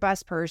got your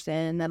bus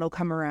person that'll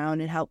come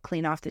around and help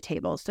clean off the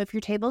table. So if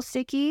your table's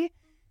sticky,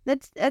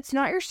 that's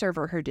not your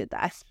server who did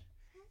that.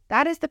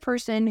 That is the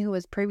person who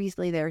was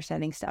previously there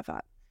setting stuff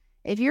up.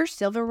 If your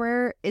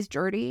silverware is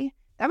dirty,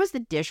 that was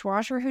the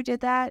dishwasher who did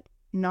that,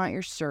 not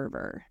your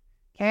server.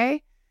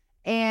 Okay?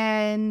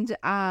 And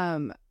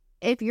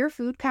if your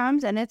food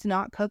comes and it's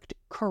not cooked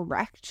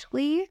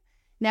correctly,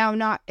 now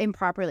not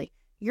improperly,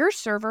 your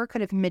server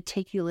could have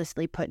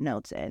meticulously put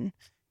notes in,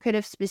 could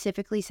have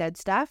specifically said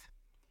stuff,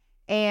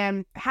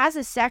 and has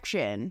a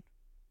section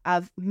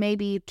of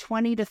maybe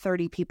 20 to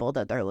 30 people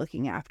that they're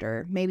looking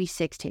after, maybe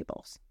 6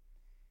 tables.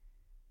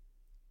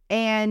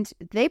 And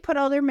they put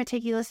all their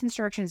meticulous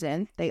instructions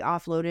in. They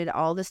offloaded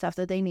all the stuff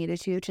that they needed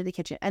to the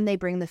kitchen, and they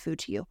bring the food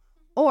to you.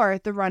 Or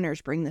the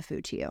runners bring the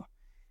food to you.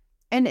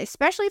 And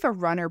especially if a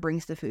runner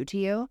brings the food to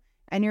you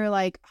and you're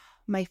like,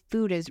 my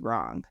food is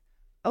wrong.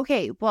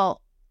 Okay,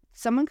 well,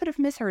 someone could have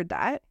misheard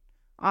that.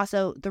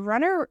 Also, the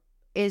runner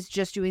is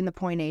just doing the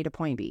point A to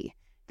point B.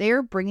 They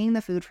are bringing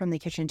the food from the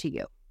kitchen to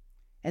you.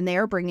 And they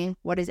are bringing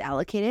what is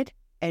allocated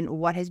and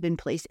what has been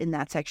placed in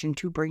that section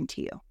to bring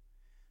to you.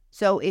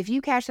 So if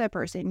you catch that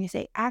person, you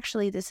say,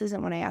 actually, this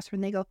isn't what I asked for.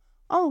 And they go,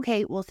 oh,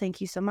 okay, well, thank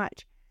you so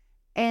much.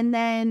 And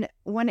then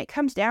when it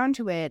comes down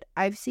to it,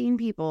 I've seen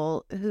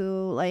people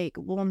who like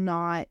will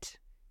not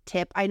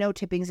tip. I know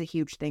tipping is a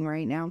huge thing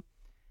right now,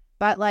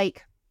 but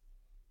like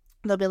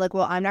they'll be like,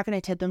 well, I'm not going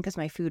to tip them because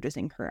my food is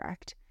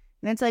incorrect.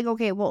 And it's like,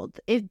 okay, well,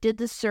 did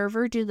the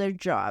server do their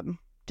job?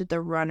 Did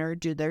the runner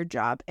do their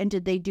job? And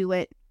did they do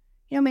it,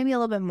 maybe a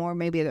little bit more,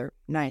 maybe they're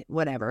not,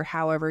 whatever,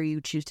 however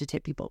you choose to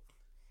tip people.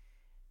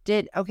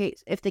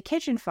 If the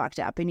kitchen fucked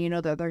up and you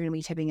know that they're going to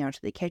be tipping out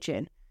to the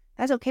kitchen,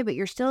 that's okay, but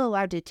you're still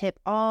allowed to tip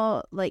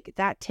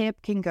that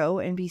tip can go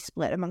and be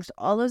split amongst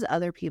all those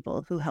other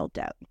people who helped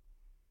out.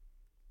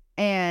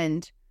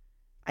 And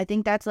I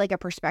think that's like a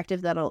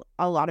perspective that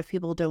a lot of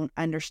people don't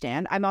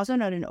understand. I'm also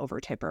not an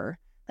over tipper.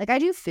 Like I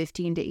do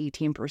 15 to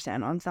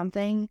 18% on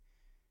something.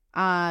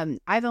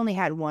 I've only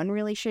had one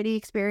really shitty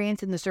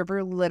experience and the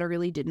server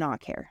literally did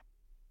not care.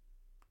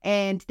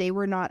 And they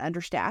were not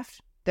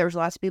understaffed. There was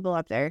lots of people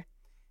up there.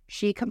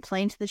 She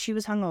complained that she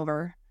was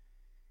hungover.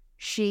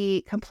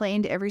 She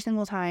complained every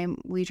single time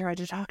we tried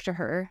to talk to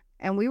her.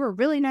 And we were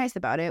really nice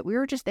about it. We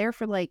were just there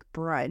for like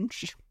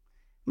brunch.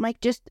 I'm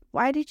like,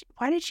 why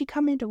did she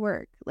come into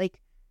work? Like,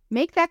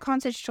 make that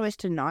conscious choice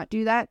to not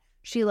do that.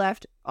 She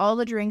left all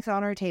the drinks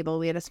on our table.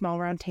 We had a small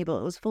round table.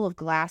 It was full of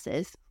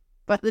glasses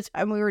by the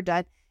time we were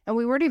done. And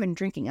we weren't even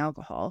drinking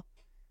alcohol.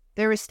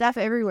 There was stuff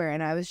everywhere.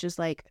 And I was just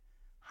like,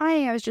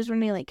 hi, I was just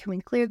wondering, like, can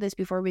we clear this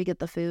before we get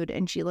the food?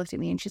 And she looked at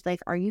me and she's like,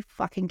 are you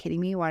fucking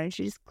kidding me? Why don't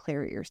you just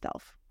clear it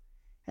yourself?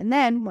 And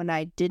then when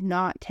I did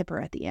not tip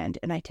her at the end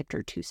and I tipped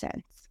her 2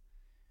 cents,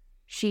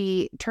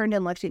 she turned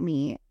and looked at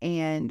me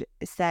and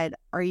said,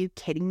 are you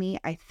kidding me?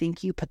 I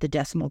think you put the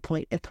decimal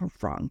point at the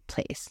wrong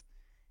place.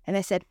 And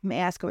I said, may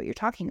I ask what you're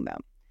talking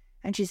about?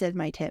 And she said,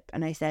 my tip.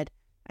 And I said,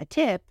 a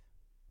tip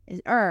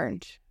is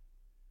earned.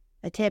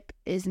 A tip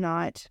is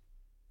not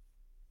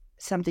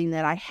something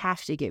that I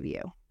have to give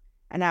you.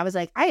 And I was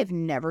like, I have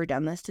never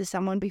done this to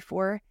someone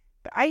before,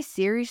 but I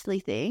seriously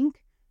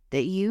think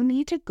that you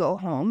need to go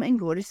home and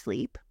go to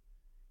sleep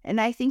And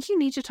I think you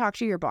need to talk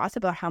to your boss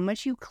about how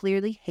much you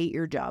clearly hate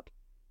your job.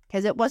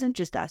 Because it wasn't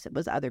just us, it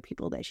was other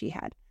people that she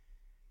had.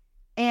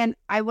 And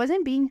I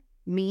wasn't being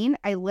mean.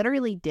 I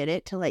literally did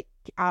it to like,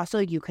 also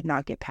you could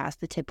not get past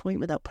the tip point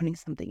without putting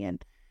something in.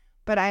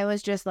 But I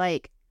was just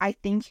like, I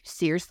think you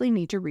seriously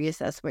need to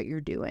reassess what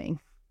you're doing.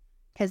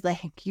 Because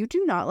like, you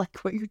do not like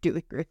what you're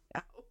doing right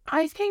now.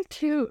 I think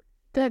too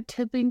that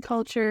tipping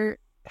culture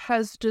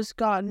has just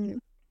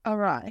gotten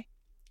awry.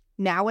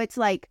 Now it's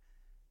like,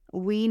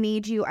 we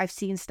need you. I've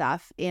seen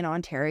stuff in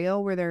Ontario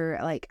where they're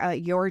like,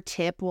 your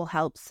tip will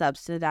help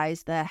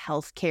subsidize the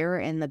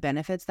healthcare and the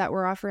benefits that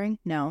we're offering.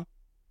 No,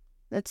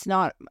 that's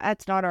not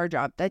our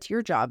job. That's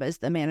your job as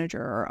the manager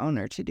or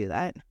owner to do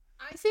that.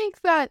 I think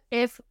that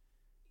if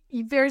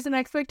there's an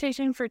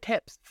expectation for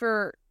tips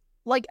for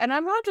like, and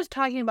I'm not just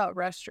talking about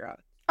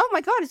restaurants. Oh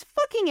my God, it's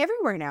fucking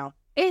everywhere now.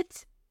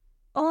 It's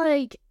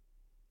like,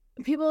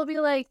 people will be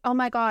like, oh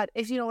my God,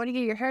 if you don't want to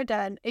get your hair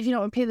done, if you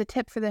don't want to pay the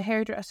tip for the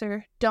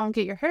hairdresser, don't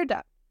get your hair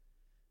done.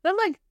 And I'm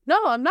like, no,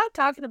 I'm not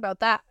talking about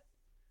that.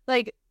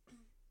 Like,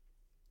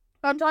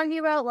 I'm talking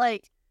about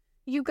like,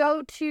 you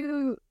go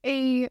to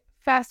a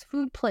fast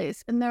food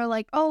place and they're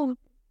like, oh,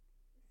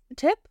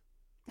 tip?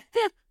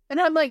 And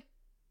I'm like,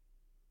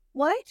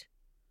 what?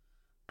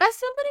 As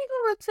somebody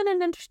who works in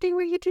an industry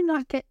where you do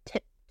not get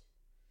tipped,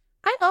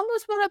 I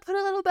almost want to put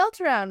a little belt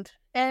around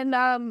and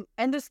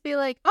just be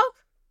like, oh,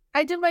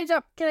 I did my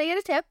job. Can I get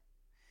a tip?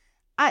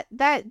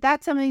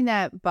 That's something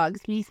that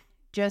bugs me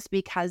just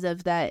because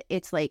of that.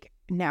 It's like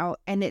now,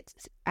 and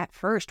it's at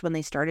first when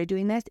they started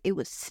doing this, it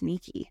was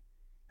sneaky.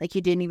 Like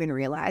you didn't even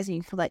realize and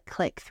you could like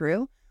click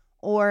through.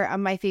 Or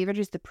my favorite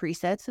is the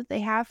presets that they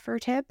have for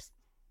tips.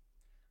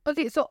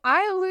 Okay, so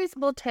I always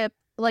will tip.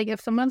 Like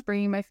if someone's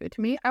bringing my food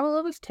to me, I will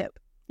always tip.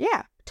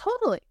 Yeah,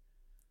 totally.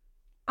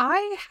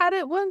 I had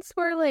it once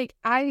where like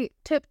I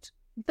tipped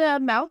the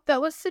amount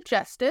that was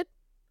suggested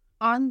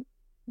on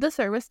the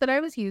service that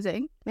I was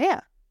using. Yeah.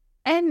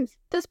 And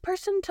this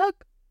person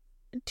took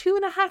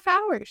 2.5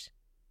 hours.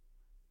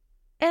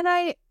 And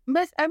I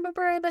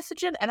remember I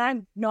messaged in, and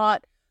I'm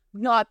not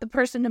the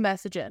person to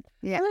message in.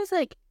 Yeah.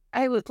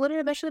 I was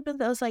literally messaging them,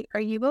 I was like,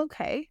 are you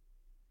okay?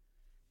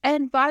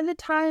 And by the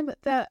time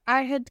that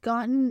I had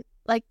gotten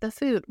like the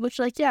food, which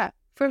like, yeah,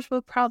 first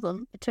world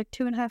problem, it took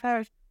 2.5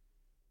 hours.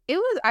 It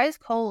was ice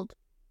cold.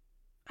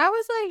 I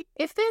was like,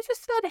 if they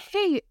just said,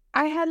 hey,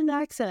 I had an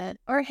accident,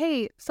 or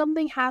hey,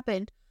 something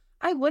happened,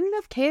 I wouldn't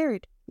have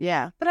cared.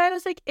 Yeah. But I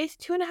was like, it's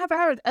 2.5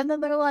 hours. And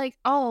then they're like,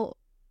 oh,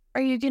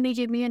 are you going to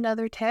give me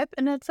another tip?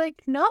 And it's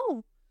like,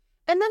 no.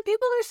 And then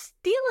people are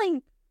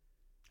stealing.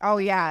 Oh,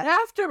 yeah.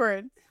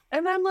 Afterwards.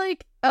 And I'm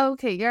like,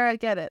 okay, yeah, I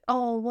get it.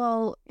 Oh,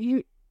 well,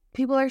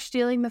 people are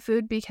stealing the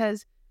food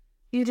because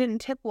you didn't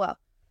tip well.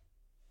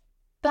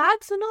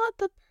 That's not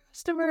the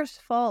customer's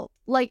fault.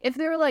 Like, if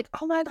they were like,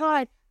 oh my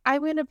God,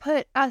 I'm going to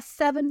put a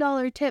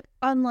 $7 tip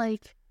on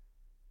like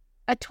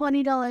a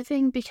 $20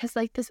 thing because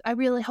like this, I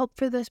really hope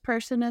for this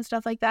person and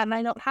stuff like that. And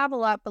I don't have a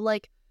lot, but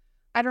like,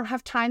 I don't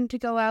have time to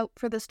go out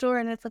for the store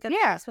and it's like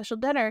a special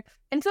dinner.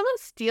 And someone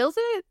steals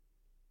it.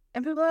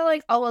 And people are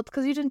like, oh, well, it's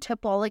because you didn't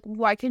tip well. Like,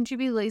 why couldn't you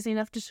be lazy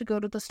enough just to go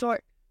to the store?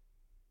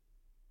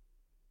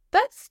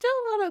 That's still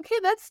not okay.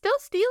 That's still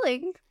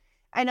stealing.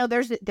 I know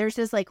there's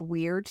this like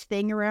weird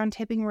thing around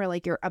tipping where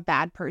like you're a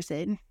bad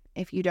person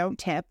if you don't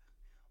tip,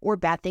 or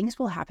bad things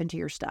will happen to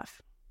your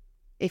stuff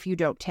if you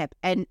don't tip.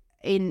 And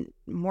in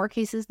more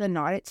cases than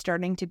not, it's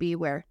starting to be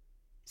where,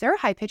 is there a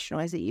high-pitched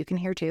noise that you can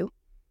hear too?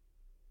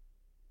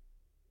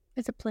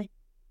 It's a plane.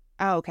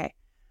 Oh, okay.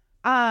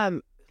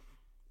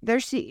 There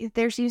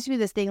seems to be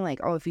this thing like,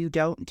 oh, if you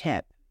don't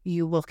tip,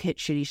 you will get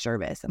shitty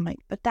service. I'm like,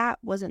 but that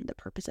wasn't the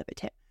purpose of a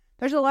tip.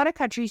 There's a lot of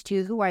countries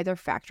too who either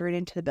factor it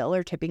into the bill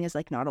or tipping is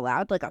like not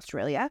allowed, like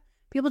Australia.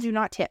 People do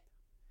not tip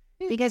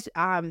because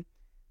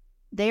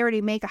they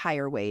already make a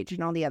higher wage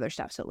and all the other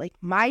stuff. So like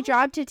my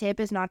job to tip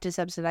is not to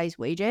subsidize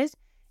wages.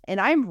 And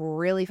I'm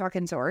really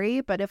fucking sorry,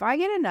 but if I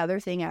get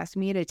another thing asked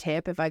me to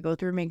tip if I go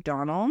through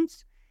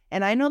McDonald's,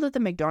 and I know that the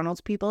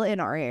McDonald's people in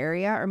our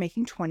area are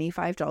making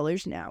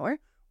 $25 an hour,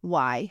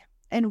 why?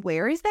 And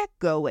where is that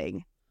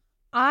going?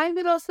 I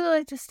would also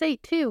like to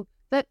state too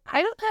that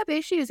I don't have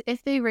issues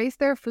if they raise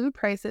their food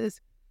prices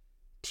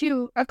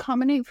to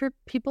accommodate for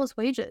people's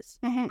wages.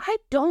 Mm-hmm. I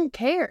don't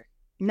care.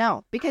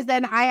 No, because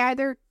then I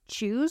either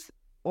choose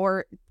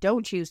or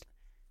don't choose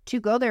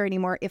to go there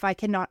anymore if I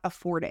cannot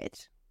afford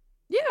it.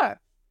 Yeah.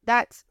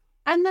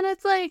 And then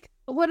it's like,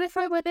 what if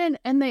I went in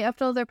and they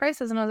upped all their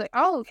prices and I was like,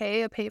 oh,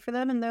 okay, I pay for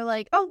them. And they're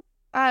like, oh,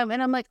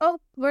 and I'm like, oh,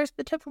 where's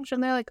the tip function?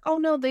 They're like, oh,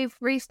 no, they've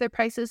raised their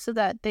prices so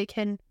that they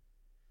can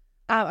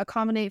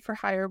accommodate for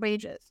higher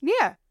wages.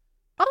 Yeah.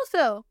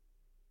 Also,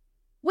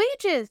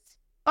 wages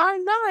are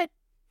not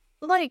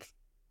like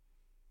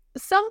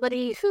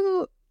somebody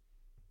who,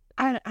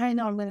 I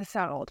know I'm going to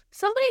sound old,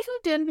 somebody who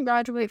didn't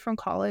graduate from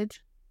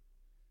college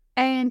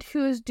and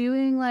who is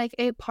doing like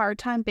a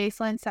part-time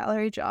baseline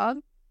salary job.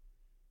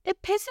 It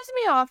pisses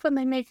me off when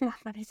they make more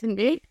money than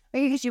me.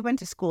 Because you went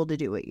to school to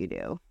do what you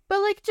do.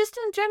 But like just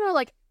in general,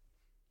 like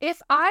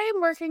if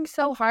I'm working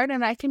so hard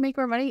and I can make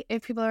more money,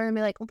 if people are going to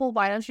be like, well,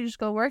 why don't you just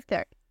go work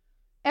there?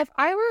 If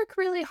I work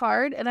really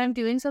hard and I'm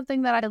doing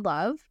something that I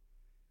love,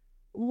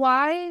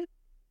 why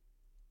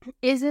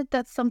is it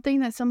that something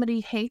that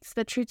somebody hates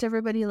that treats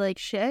everybody like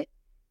shit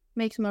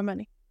makes more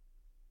money?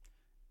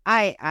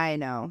 I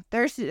know.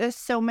 There's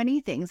just so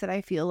many things that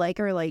I feel like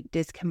are like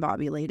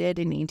discombobulated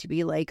and need to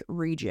be like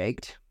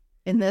rejigged.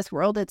 In this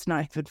world, it's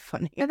not even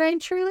funny. And I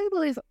truly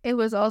believe it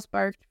was all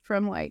sparked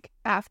from like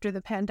after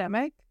the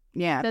pandemic.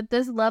 Yeah. That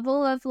this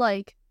level of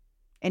like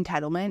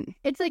Entitlement.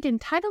 It's like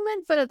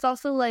entitlement, but it's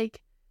also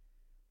like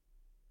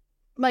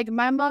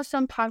my most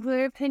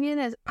unpopular opinion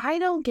is I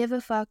don't give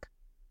a fuck.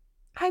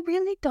 I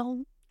really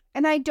don't.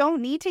 And I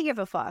don't need to give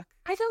a fuck.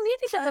 I don't need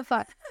to give a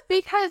fuck.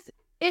 Because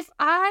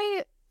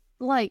I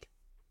looked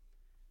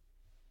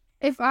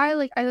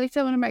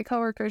at one of my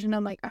coworkers and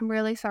I'm like, I'm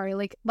really sorry.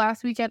 Like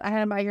last weekend, I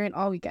had a migraine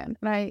all weekend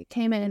and I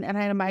came in and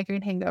I had a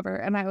migraine hangover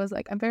and I was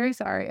like, I'm very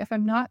sorry if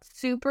I'm not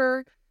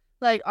super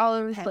like all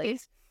over the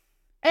place.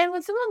 And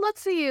when someone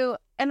looks at you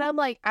and I'm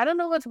like, I don't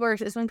know what's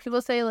worse is when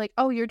people say like,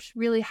 oh, you're just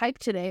really hyped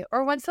today.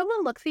 Or when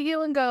someone looks at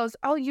you and goes,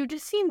 oh, you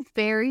just seem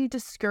very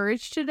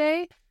discouraged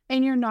today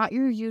and you're not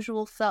your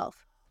usual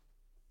self.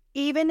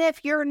 Even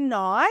if you're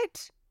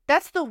not,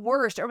 that's the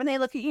worst. Or when they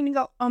look at you and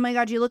go, oh my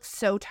God, you look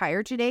so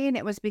tired today. And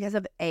it was because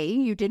of A,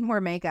 you didn't wear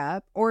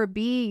makeup. Or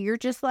B, you're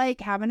just like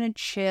having a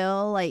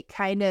chill, like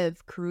kind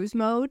of cruise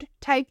mode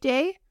type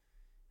day.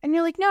 And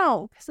you're like,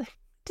 no, because I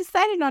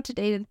decided not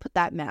today to put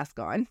that mask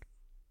on.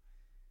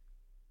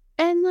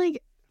 And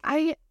like,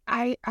 I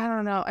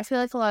don't know. I feel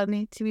like a lot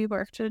needs to be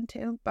worked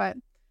into, but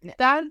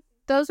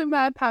those are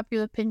my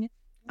popular opinions.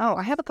 Oh,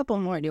 I have a couple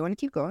more. Do you want to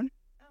keep going?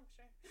 Oh,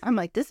 sure. I'm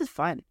like, this is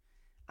fun.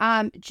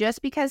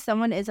 Just because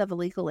someone is of a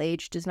legal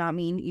age does not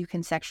mean you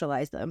can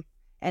sexualize them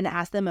and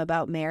ask them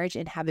about marriage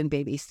and having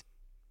babies.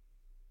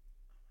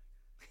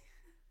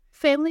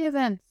 Family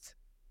events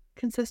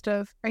consist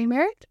of, are you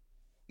married?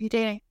 Are you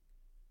dating?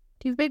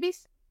 Do you have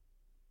babies?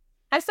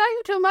 I saw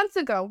you 2 months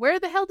ago. Where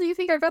the hell do you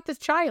think I got this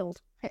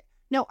child?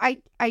 No, I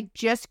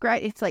just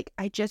it's like,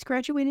 I just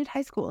graduated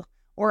high school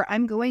or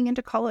I'm going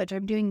into college.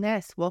 I'm doing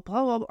this. Well,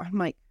 blah, blah, blah. I'm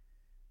like,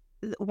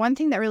 one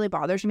thing that really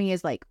bothers me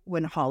is like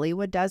when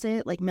Hollywood does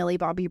it, like Millie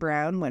Bobby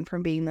Brown went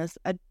from being this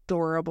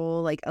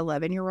adorable like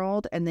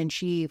 11-year-old and then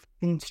she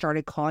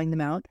started calling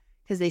them out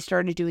because they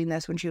started doing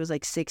this when she was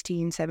like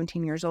 16,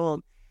 17 years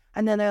old.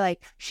 And then they're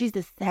like, she's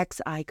the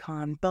sex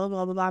icon, blah,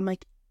 blah, blah, blah. I'm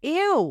like,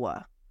 ew.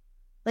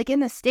 Like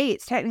in the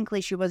States, technically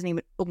she wasn't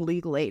even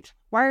legal age.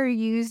 Why are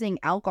you using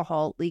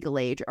alcohol legal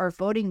age or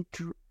voting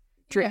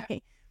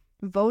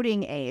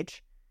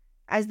age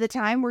as the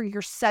time where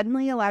you're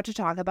suddenly allowed to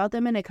talk about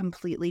them in a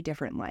completely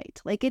different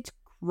light? Like, it's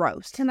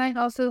gross. Can I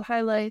also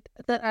highlight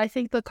that I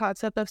think the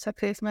concept of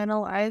sexiest man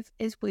alive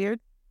is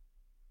weird?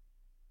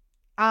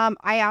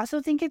 I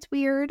also think it's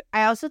weird.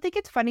 I also think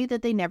it's funny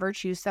that they never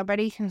choose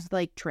somebody who's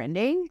like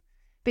trending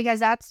because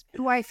that's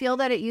who I feel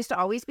that it used to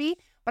always be.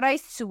 But I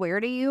swear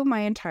to you, my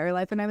entire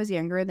life when I was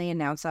younger and they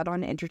announced that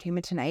on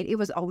Entertainment Tonight, it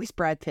was always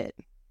Brad Pitt.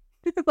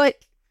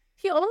 Like,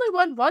 he only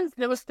won once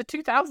and it was the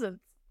 2000s.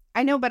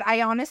 I know, but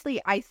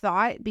I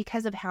thought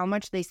because of how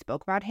much they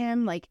spoke about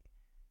him, like,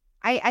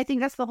 I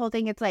think that's the whole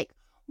thing. It's like,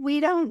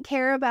 we don't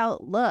care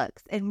about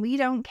looks and we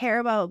don't care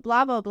about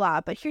blah, blah, blah,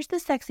 but here's the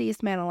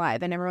sexiest man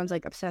alive and everyone's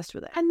like obsessed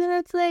with it. And then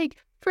it's like,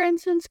 for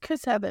instance,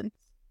 Chris Evans.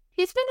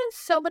 He's been in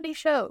so many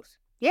shows.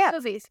 Yeah.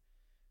 Movies.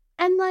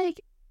 And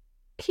like,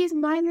 he's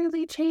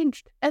minorly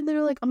changed. And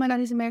they're like, oh my God,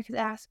 he's America's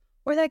ass.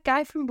 Or that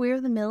guy from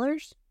We're the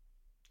Millers.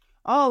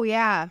 Oh,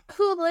 yeah.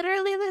 Who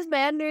literally, this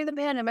man during the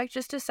pandemic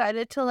just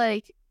decided to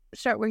like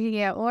start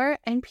working out more.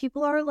 And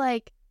people are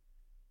like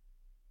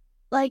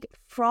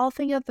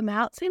frothing at them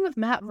out. Same with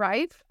Matt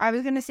Rife. I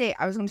was gonna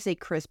say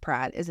Chris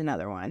Pratt is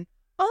another one.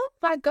 Oh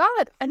my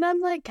God. And I'm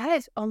like,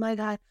 guys, oh my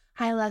God,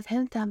 I love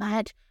him so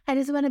much. I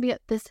just want to be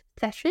at this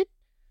session.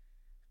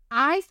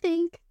 I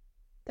think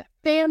the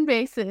fan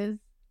bases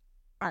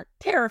are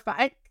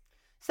terrified.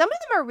 Some of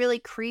them are really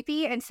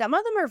creepy and some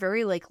of them are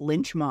very like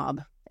lynch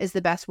mob is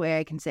the best way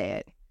I can say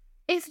it.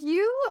 If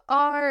you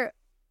are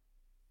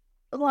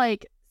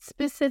like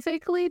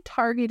specifically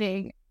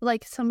targeting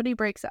like somebody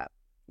breaks up.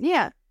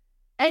 Yeah.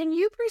 And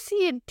you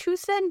proceed to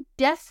send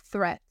death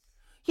threats.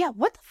 Yeah,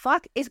 what the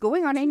fuck is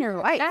going on in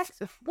your life?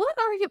 What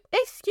are you?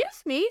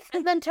 Excuse me.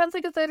 And then 10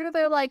 seconds later,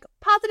 they're like,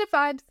 positive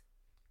vibes.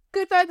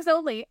 Good vibes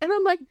only. And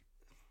I'm like,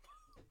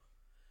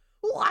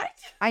 what?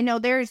 I know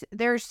there's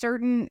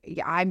certain,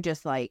 I'm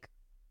just like,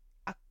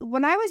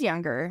 when I was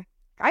younger,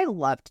 I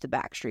loved the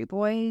Backstreet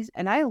Boys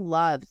and I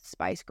loved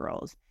Spice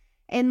Girls.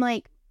 And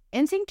like,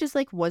 NSYNC just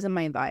like wasn't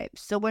my vibe.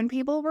 So when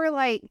people were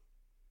like,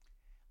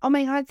 oh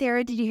my God,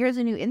 Sarah, did you hear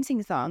the new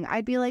NSYNC song?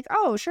 I'd be like,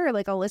 oh, sure.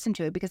 Like, I'll listen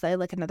to it because I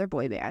like another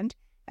boy band.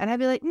 And I'd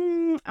be like,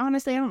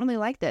 honestly, I don't really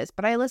like this.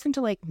 But I listened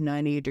to like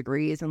 98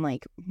 Degrees and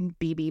like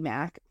BB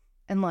Mac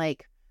and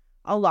like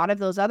a lot of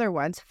those other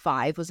ones.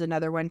 Five was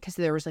another one because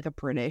there was like a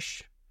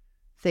British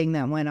thing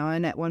that went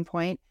on at one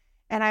point.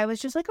 And I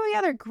was just like, oh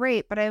yeah, they're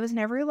great. But I was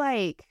never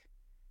like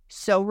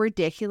so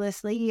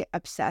ridiculously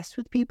obsessed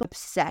with people,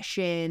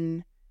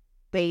 obsession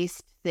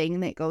based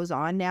thing that goes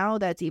on now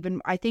that's even,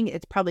 I think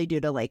it's probably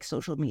due to like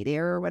social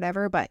media or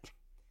whatever, but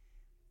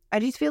I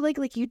just feel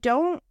like you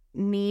don't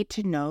need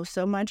to know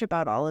so much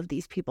about all of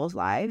these people's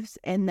lives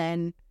and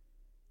then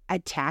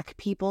attack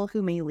people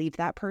who may leave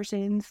that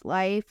person's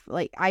life.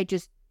 Like I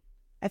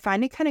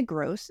find it kind of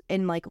gross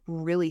and like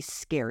really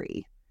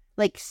scary,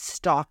 like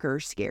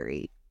stalker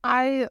scary.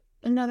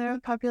 Another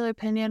popular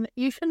opinion,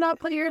 you should not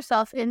put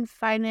yourself in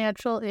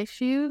financial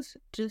issues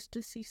just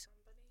to see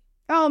somebody.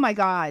 Oh my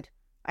God.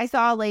 I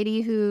saw a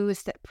lady who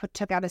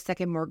took out a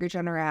second mortgage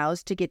on her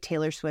house to get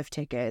Taylor Swift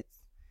tickets.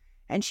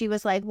 And she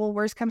was like, well,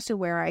 worst comes to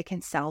where I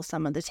can sell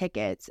some of the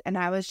tickets. And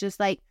I was just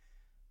like,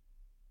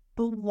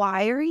 but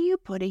why are you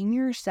putting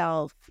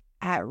yourself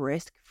at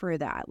risk for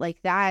that? Like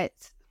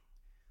that's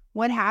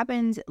what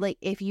happens, like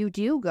if you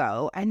do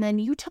go and then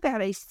you took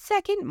out a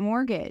second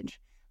mortgage.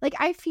 Like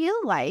I feel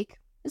like,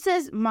 this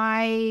is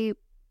my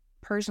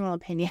personal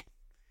opinion,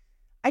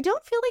 I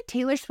don't feel like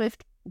Taylor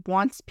Swift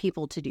wants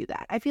people to do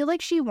that. I feel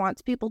like she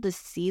wants people to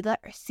see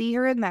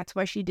her, and that's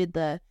why she did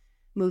the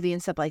movie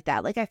and stuff like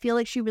that. Like I feel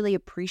like she really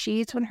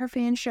appreciates when her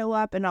fans show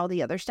up and all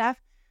the other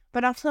stuff.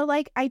 But also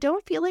like I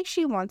don't feel like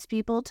she wants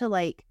people to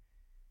like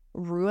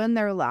ruin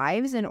their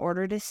lives in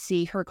order to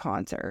see her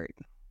concert.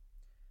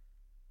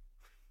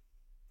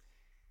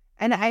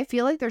 And I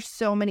feel like there's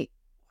so many.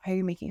 Why are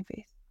you making a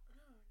face?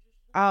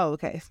 Oh,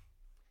 okay.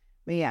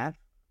 But yeah.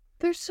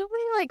 There's so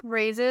many like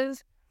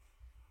raises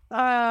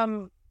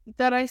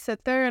that I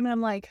sit there and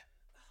I'm like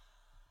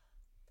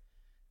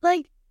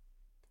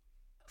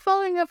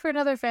following up for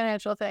another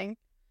financial thing.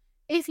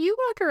 If you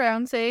walk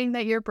around saying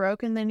that you're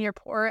broke and then you're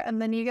poor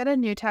and then you get a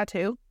new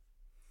tattoo.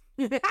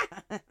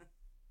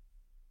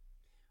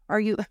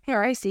 Or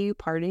I see you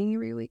partying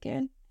every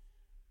weekend.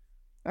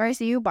 Or I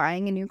see you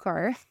buying a new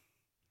car.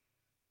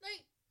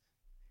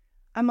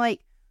 I'm like,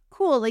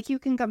 cool, like you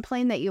can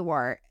complain that you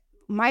are.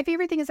 My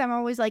favorite thing is I'm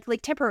always like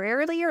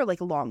temporarily or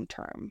like long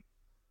term.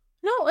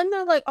 No, and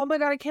they're like, oh my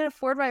God, I can't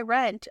afford my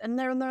rent. And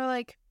they're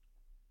like,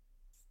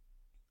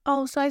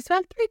 oh, so I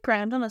spent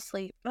 $3,000 on a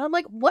sleep. And I'm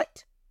like,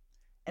 what?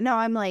 And now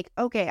I'm like,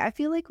 okay, I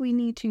feel like we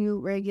need to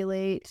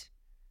regulate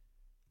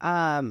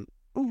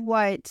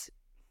what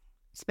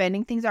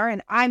spending things are.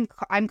 And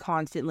I'm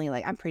constantly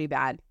like, I'm pretty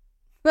bad.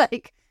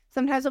 Like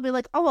sometimes I'll be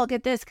like, oh, I'll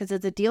get this because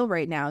it's a deal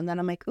right now. And then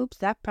I'm like, oops,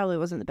 that probably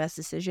wasn't the best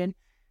decision.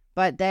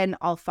 But then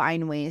I'll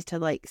find ways to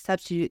like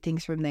substitute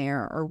things from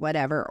there or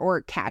whatever,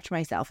 or catch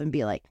myself and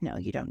be like, no,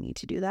 you don't need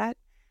to do that.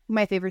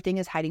 My favorite thing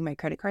is hiding my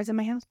credit cards in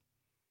my house.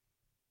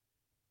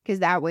 Because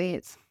that way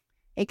it's,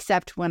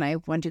 except when I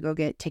went to go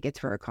get tickets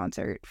for a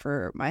concert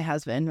for my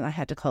husband, and I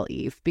had to call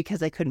Eve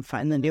because I couldn't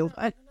find the new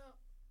one.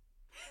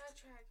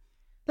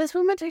 This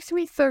woman texted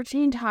me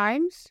 13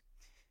 times,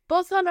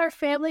 both on our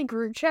family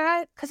group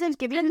chat, because I was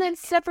giving, and then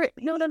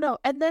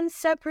and then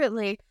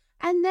separately,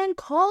 and then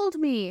called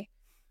me.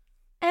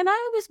 And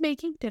I was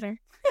making dinner.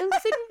 I was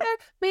sitting there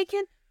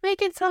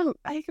making some,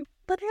 I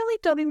literally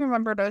don't even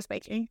remember what I was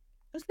making.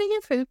 I was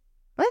making food.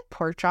 What?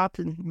 Pork chops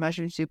and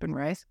mushroom soup and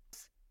rice?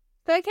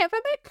 So I can't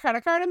find my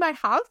credit card in my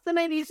house, and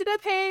I needed to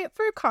pay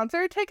for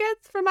concert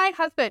tickets for my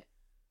husband.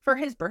 For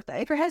his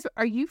birthday?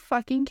 Are you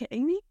fucking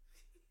kidding me?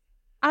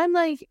 I'm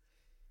like,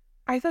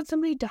 I thought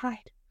somebody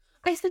died.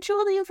 I sent you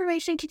all the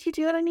information. Could you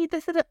do it? I need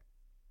this.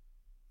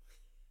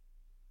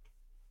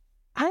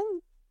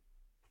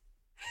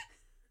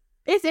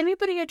 Is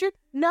anybody injured?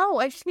 No,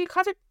 I just need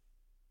concert.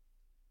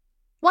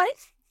 What?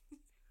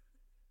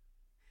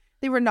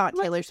 They were not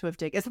Taylor Swift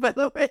tickets, by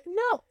the way.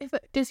 No.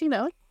 Does he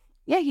know?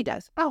 Yeah, he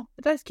does. Oh,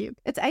 it's Ice Cube.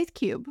 It's Ice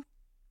Cube.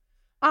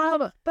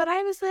 But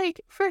I was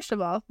like, first of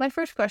all, my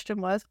first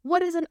question was,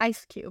 what is an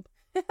ice cube?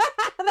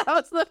 That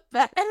was the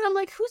best. And I'm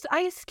like, who's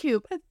Ice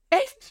Cube? And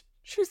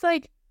she was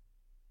like,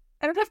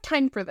 I don't have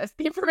time for this.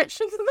 The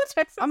information's in the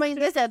text. I mean,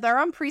 listen, they're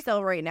on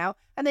pre-sale right now.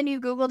 And then you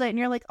Googled it and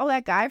you're like, oh,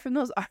 that guy from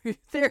those Are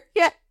There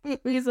Yet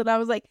movies. And I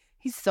was like,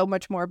 he's so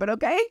much more, but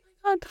okay.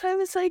 But I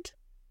was like,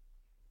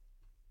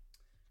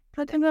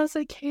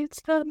 hey,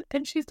 it's done.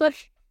 And she's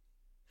like,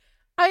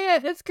 oh yeah,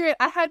 it's great.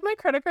 I had my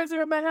credit cards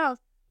in my house.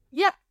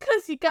 Yeah,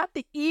 because you got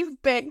the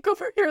Eve bank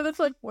over here that's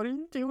like, what are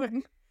you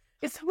doing?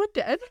 Is someone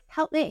dead?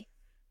 Help me.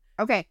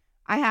 Okay,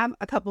 I have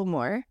a couple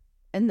more.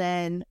 And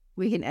then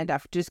we can end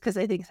off just because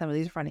I think some of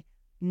these are funny.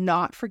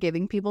 Not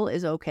forgiving people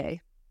is okay.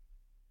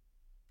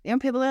 You know,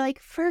 people are like,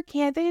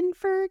 forgive and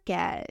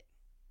forget.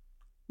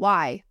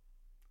 Why?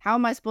 How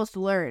am I supposed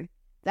to learn?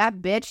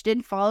 That bitch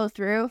didn't follow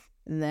through,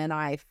 and then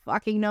I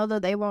fucking know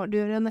that they won't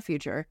do it in the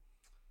future.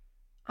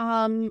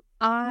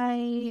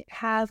 I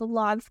have a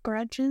lot of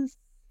grudges.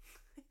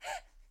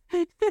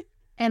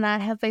 And I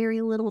have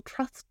very little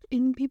trust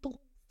in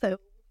people. So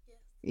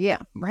yeah,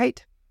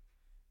 right.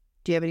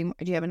 Do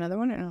you have another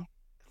one or no?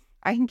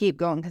 I can keep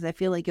going because I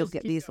feel like you'll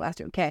get these last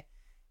two. Okay.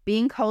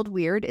 Being called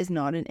weird is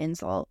not an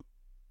insult.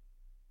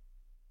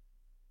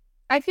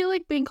 I feel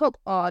like being called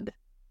odd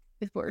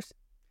is worse.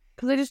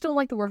 Because I just don't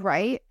like the word.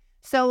 Right?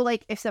 So,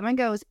 like, if someone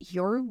goes,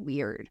 you're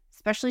weird,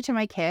 especially to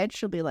my kid,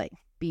 she'll be like,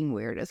 being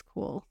weird is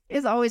cool,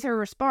 is always her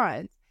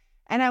response.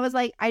 And I was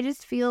like, I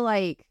just feel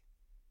like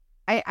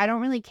I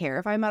don't really care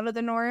if I'm out of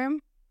the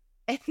norm.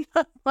 And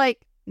I'm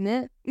like,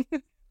 nah.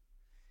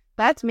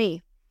 That's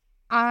me.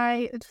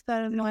 It's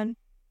that one.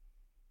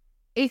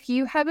 If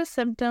you have a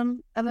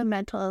symptom of a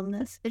mental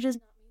illness, it does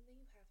not mean that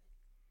you have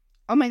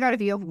it. Oh my God,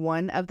 if you have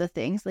one of the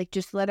things, like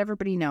just let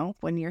everybody know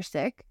when you're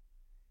sick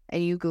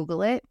and you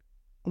Google it,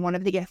 one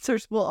of the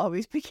answers will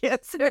always be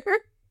cancer.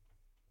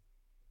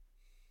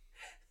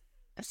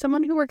 As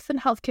someone who works in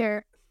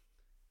healthcare,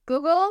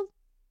 Google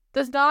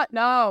does not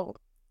know.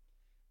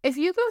 If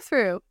you go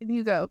through and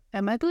you go,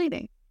 am I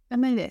bleeding?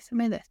 Am I this?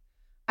 Am I this?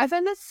 I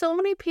find that so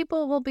many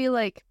people will be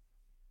like,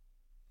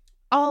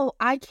 oh,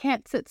 I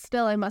can't sit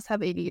still. I must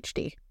have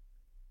ADHD.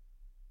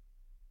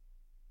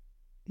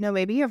 No,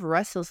 maybe you have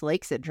restless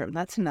leg syndrome.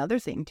 That's another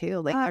thing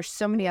too. Like there's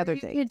so many other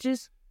things. You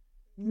just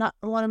not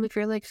want to move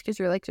your legs because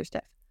your legs are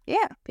stiff.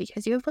 Yeah.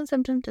 Because you have one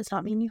symptom does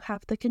not mean you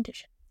have the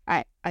condition.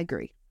 I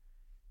agree.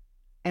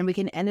 And we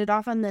can end it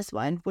off on this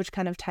one, which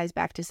kind of ties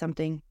back to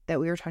something that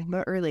we were talking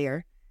about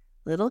earlier.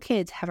 Little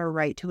kids have a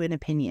right to an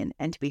opinion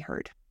and to be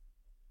heard.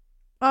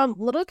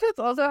 Little kids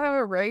also have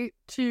a right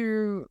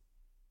to,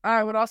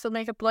 I would also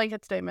make a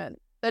blanket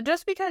statement, that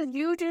just because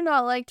you do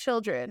not like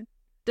children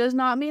does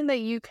not mean that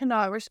you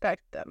cannot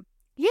respect them.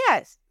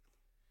 Yes.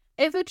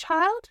 If a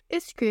child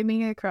is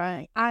screaming or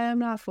crying, I am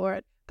not for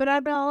it. But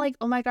I'm not like,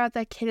 oh my God,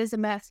 that kid is a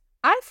mess.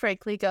 I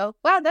frankly go,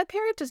 wow, that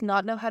parent does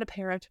not know how to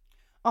parent.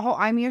 Oh,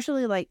 I'm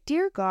usually like,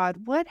 dear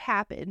God, what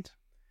happened?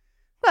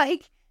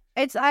 Like,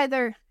 it's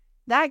either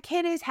that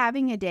kid is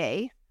having a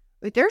day.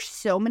 There's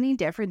so many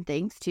different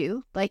things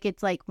too. Like,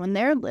 it's like when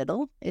they're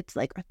little, it's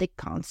like, are they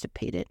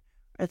constipated?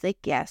 Are they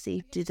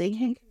gassy? Do they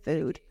need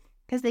food?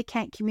 Because they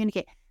can't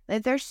communicate.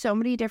 Like, there's so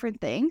many different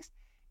things.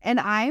 And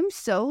I'm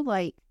so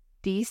like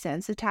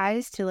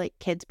desensitized to like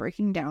kids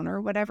breaking down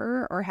or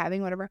whatever, or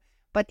having whatever.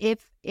 But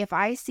if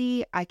I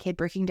see a kid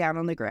breaking down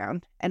on the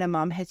ground and a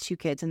mom has two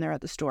kids and they're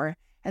at the store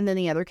and then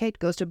the other kid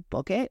goes to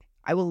book it,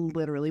 I will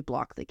literally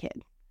block the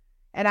kid.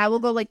 And I will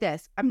go like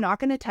this. I'm not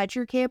going to touch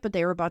your kid, but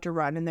they were about to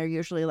run and they're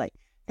usually like,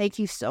 thank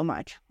you so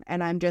much.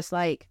 And I'm just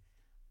like,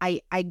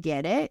 I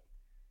get it,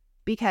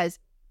 because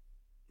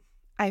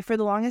for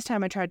the longest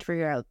time, I tried to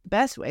figure out the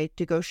best way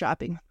to go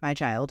shopping with my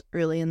child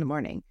early in the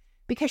morning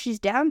because she's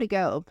down to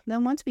go.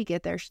 Then once we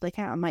get there, she's like,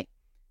 I'm like,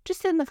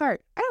 just sit in the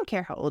cart. I don't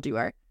care how old you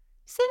are.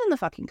 Sit in the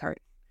fucking cart.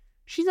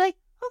 She's like,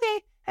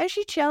 okay. And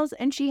she chills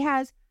and she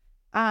has,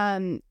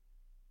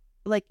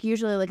 like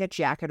usually like a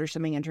jacket or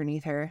something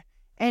underneath her.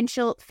 And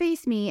she'll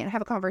face me and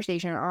have a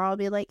conversation, or I'll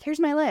be like, here's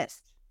my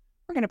list.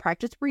 We're going to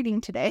practice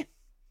reading today.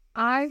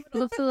 I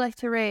would also like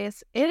to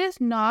raise, it is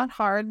not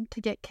hard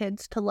to get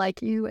kids to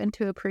like you and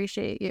to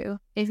appreciate you.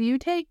 If you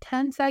take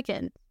 10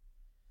 seconds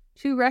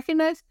to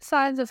recognize the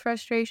signs of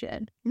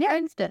frustration. For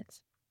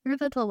instance, your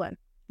little one.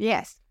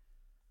 Yes.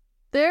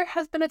 There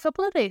has been a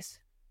couple of days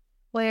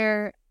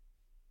where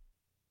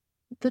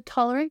the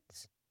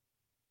tolerance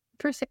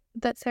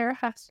that Sarah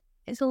has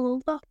is a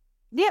little low.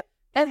 Yep.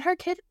 And her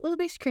kid will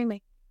be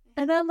screaming.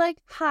 And I'm like,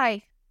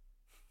 hi,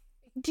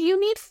 do you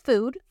need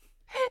food?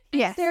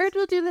 Yes. Sarah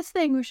will do this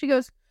thing where she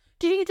goes,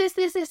 do you need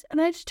this?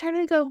 And I just turn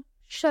and go,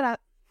 shut up.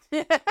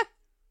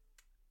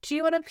 Do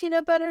you want a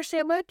peanut butter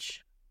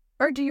sandwich?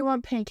 Or do you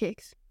want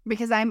pancakes?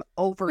 Because I'm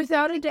over.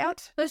 Without a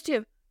doubt, those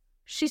two.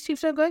 She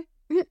keeps on going,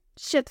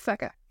 shut the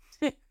fuck up.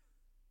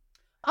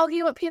 Oh,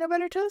 you want peanut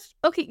butter toast?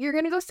 Okay, you're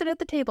going to go sit at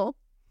the table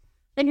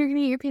and you're going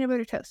to eat your peanut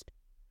butter toast.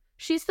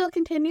 She still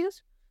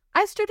continues.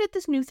 I started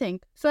this new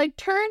thing. So I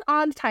turn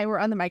on the timer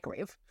on the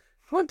microwave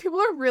when people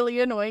are really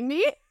annoying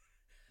me.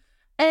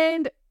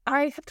 And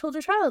I have told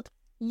your child,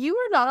 you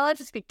are not allowed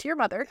to speak to your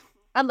mother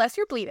unless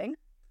you're bleeding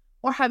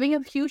or having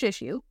a huge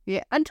issue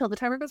until the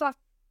timer goes off.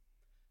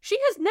 She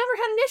has never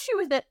had an issue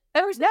with it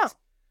ever since. No.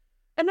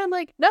 And I'm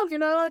like, no, you're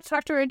not allowed to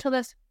talk to her until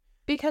this.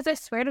 Because I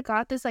swear to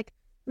God, this like,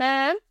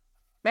 ma'am.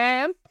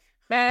 And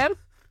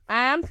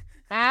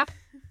I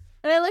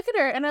look at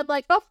her and I'm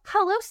like, oh,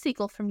 hello,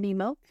 Seagull from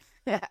Nemo.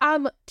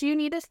 Do you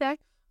need a snack?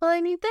 Well, I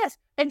need this.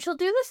 And she'll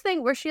do this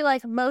thing where she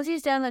like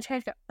moseys down the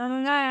chair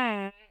and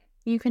go,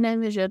 you can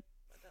envision.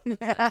 And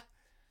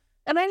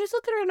I just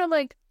look at her and I'm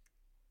like,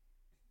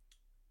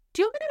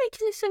 do you want me to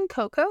make you some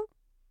cocoa?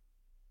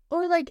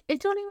 Or like, it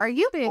don't even. Are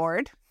you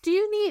bored? Do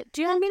you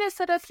want me to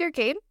set up your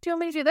game? Do you want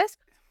me to do this?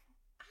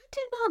 I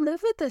did not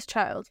live with this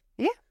child.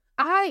 Yeah.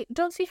 I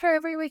don't see her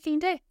every waking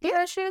day.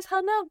 Yeah, she is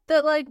hell no.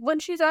 That like when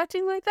she's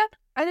acting like that,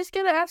 I just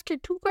gotta ask her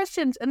 2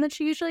 questions and then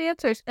she usually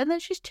answers and then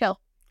she's chill.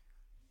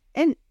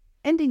 And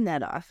ending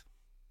that off,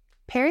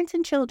 parents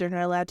and children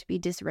are allowed to be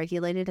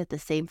dysregulated at the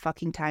same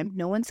fucking time.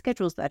 No one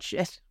schedules that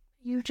shit.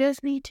 You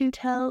just need to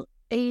tell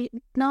a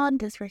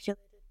non-dysregulated person.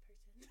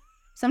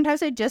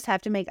 Sometimes I just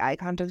have to make eye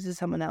contact with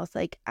someone else.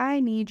 Like, I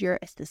need your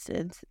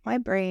assistance. My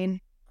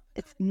brain,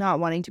 it's not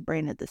wanting to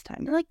brain at this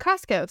time. Like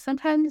Costco.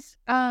 Sometimes,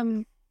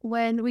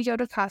 when we go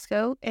to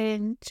Costco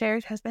and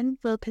Sarah's husband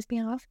will piss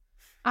me off,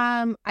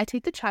 I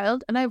take the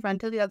child and I run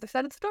to the other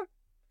side of the store.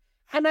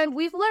 And then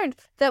we've learned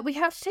that we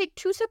have to take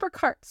 2 separate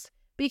carts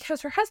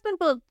because her husband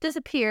will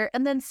disappear,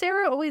 and then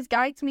Sarah always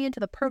guides me into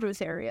the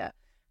produce area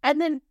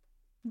and then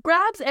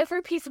grabs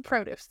every piece of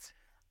produce.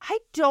 I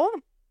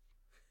don't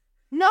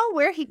know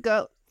where he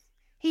goes.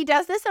 He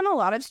does this in a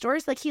lot of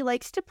stores. Like, he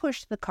likes to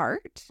push the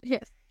cart.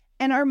 Yes.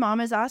 And our mom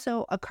is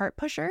also a cart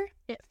pusher.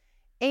 Yes.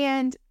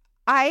 And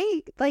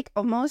I, like,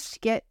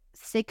 almost get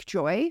sick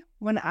joy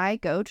when I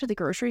go to the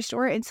grocery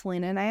store and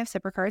Selena and I have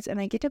separate carts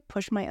and I get to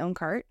push my own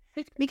cart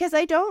because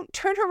I don't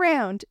turn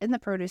around in the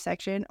produce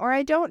section, or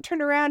I don't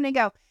turn around and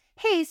go,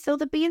 hey, so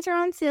the beans are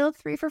on sale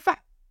 3 for $5.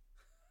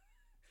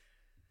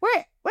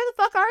 Where the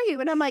fuck are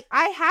you? And I'm like,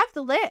 I have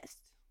the list.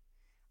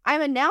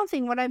 I'm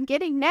announcing what I'm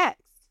getting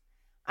next.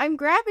 I'm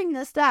grabbing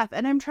the stuff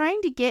and I'm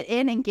trying to get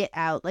in and get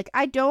out. Like,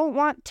 I don't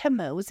want to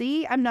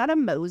mosey. I'm not a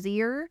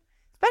mosier,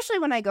 especially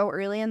when I go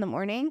early in the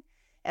morning.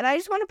 And I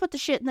just want to put the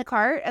shit in the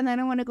cart, and then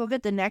I want to go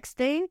get the next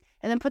thing,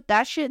 and then put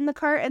that shit in the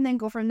cart, and then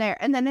go from there.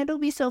 And then it'll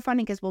be so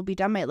funny because we'll be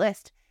done my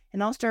list,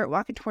 and I'll start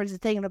walking towards the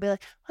thing, and I'll be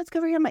like, let's go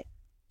over here. I'm like,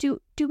 do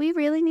we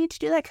really need to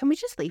do that? Can we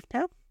just leave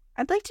now?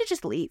 I'd like to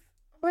just leave.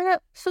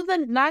 So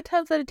then 9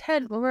 times out of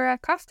 10, when we're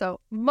at Costco,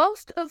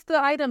 most of the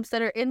items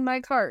that are in my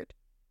cart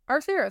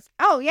are Sarah's.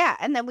 Oh, yeah.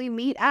 And then we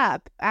meet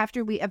up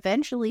after we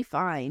eventually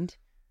find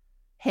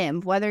him,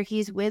 whether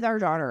he's with our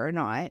daughter or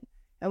not.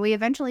 And we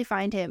eventually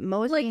find him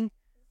moseying.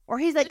 Or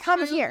he's like,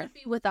 come here.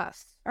 Be with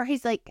us. Or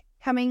he's like,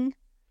 coming.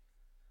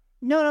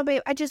 No,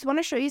 babe, I just want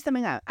to show you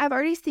something out. I've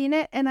already seen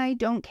it and I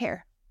don't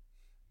care.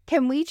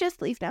 Can we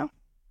just leave now?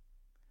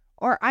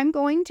 Or I'm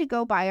going to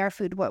go buy our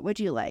food. What would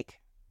you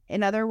like?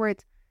 In other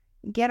words,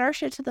 get our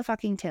shit to the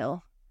fucking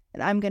till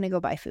and I'm going to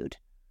go buy food.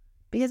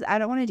 Because I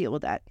don't want to deal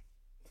with that.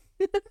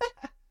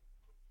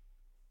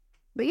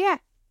 But yeah.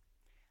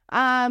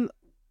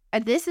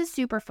 This is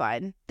super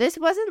fun. This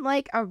wasn't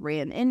like a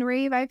rant and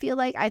rave, I feel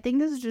like. I think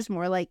this is just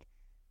more like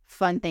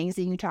fun things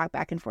that you can talk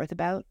back and forth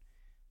about,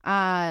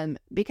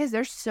 because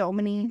there's so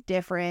many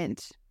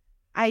different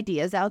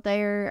ideas out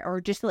there,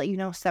 or just to let you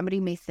know, somebody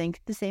may think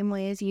the same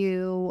way as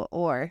you,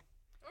 or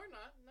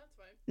not, and that's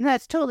fine.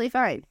 That's totally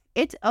fine.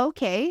 It's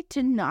okay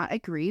to not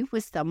agree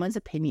with someone's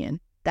opinion.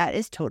 That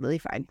is totally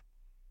fine.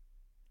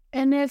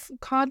 And if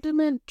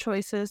condiment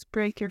choices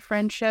break your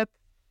friendship,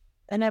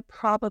 then it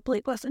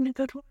probably wasn't a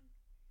good one.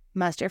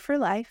 Mustard for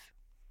life.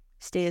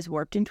 Stay as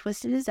warped and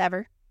twisted as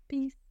ever.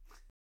 Peace.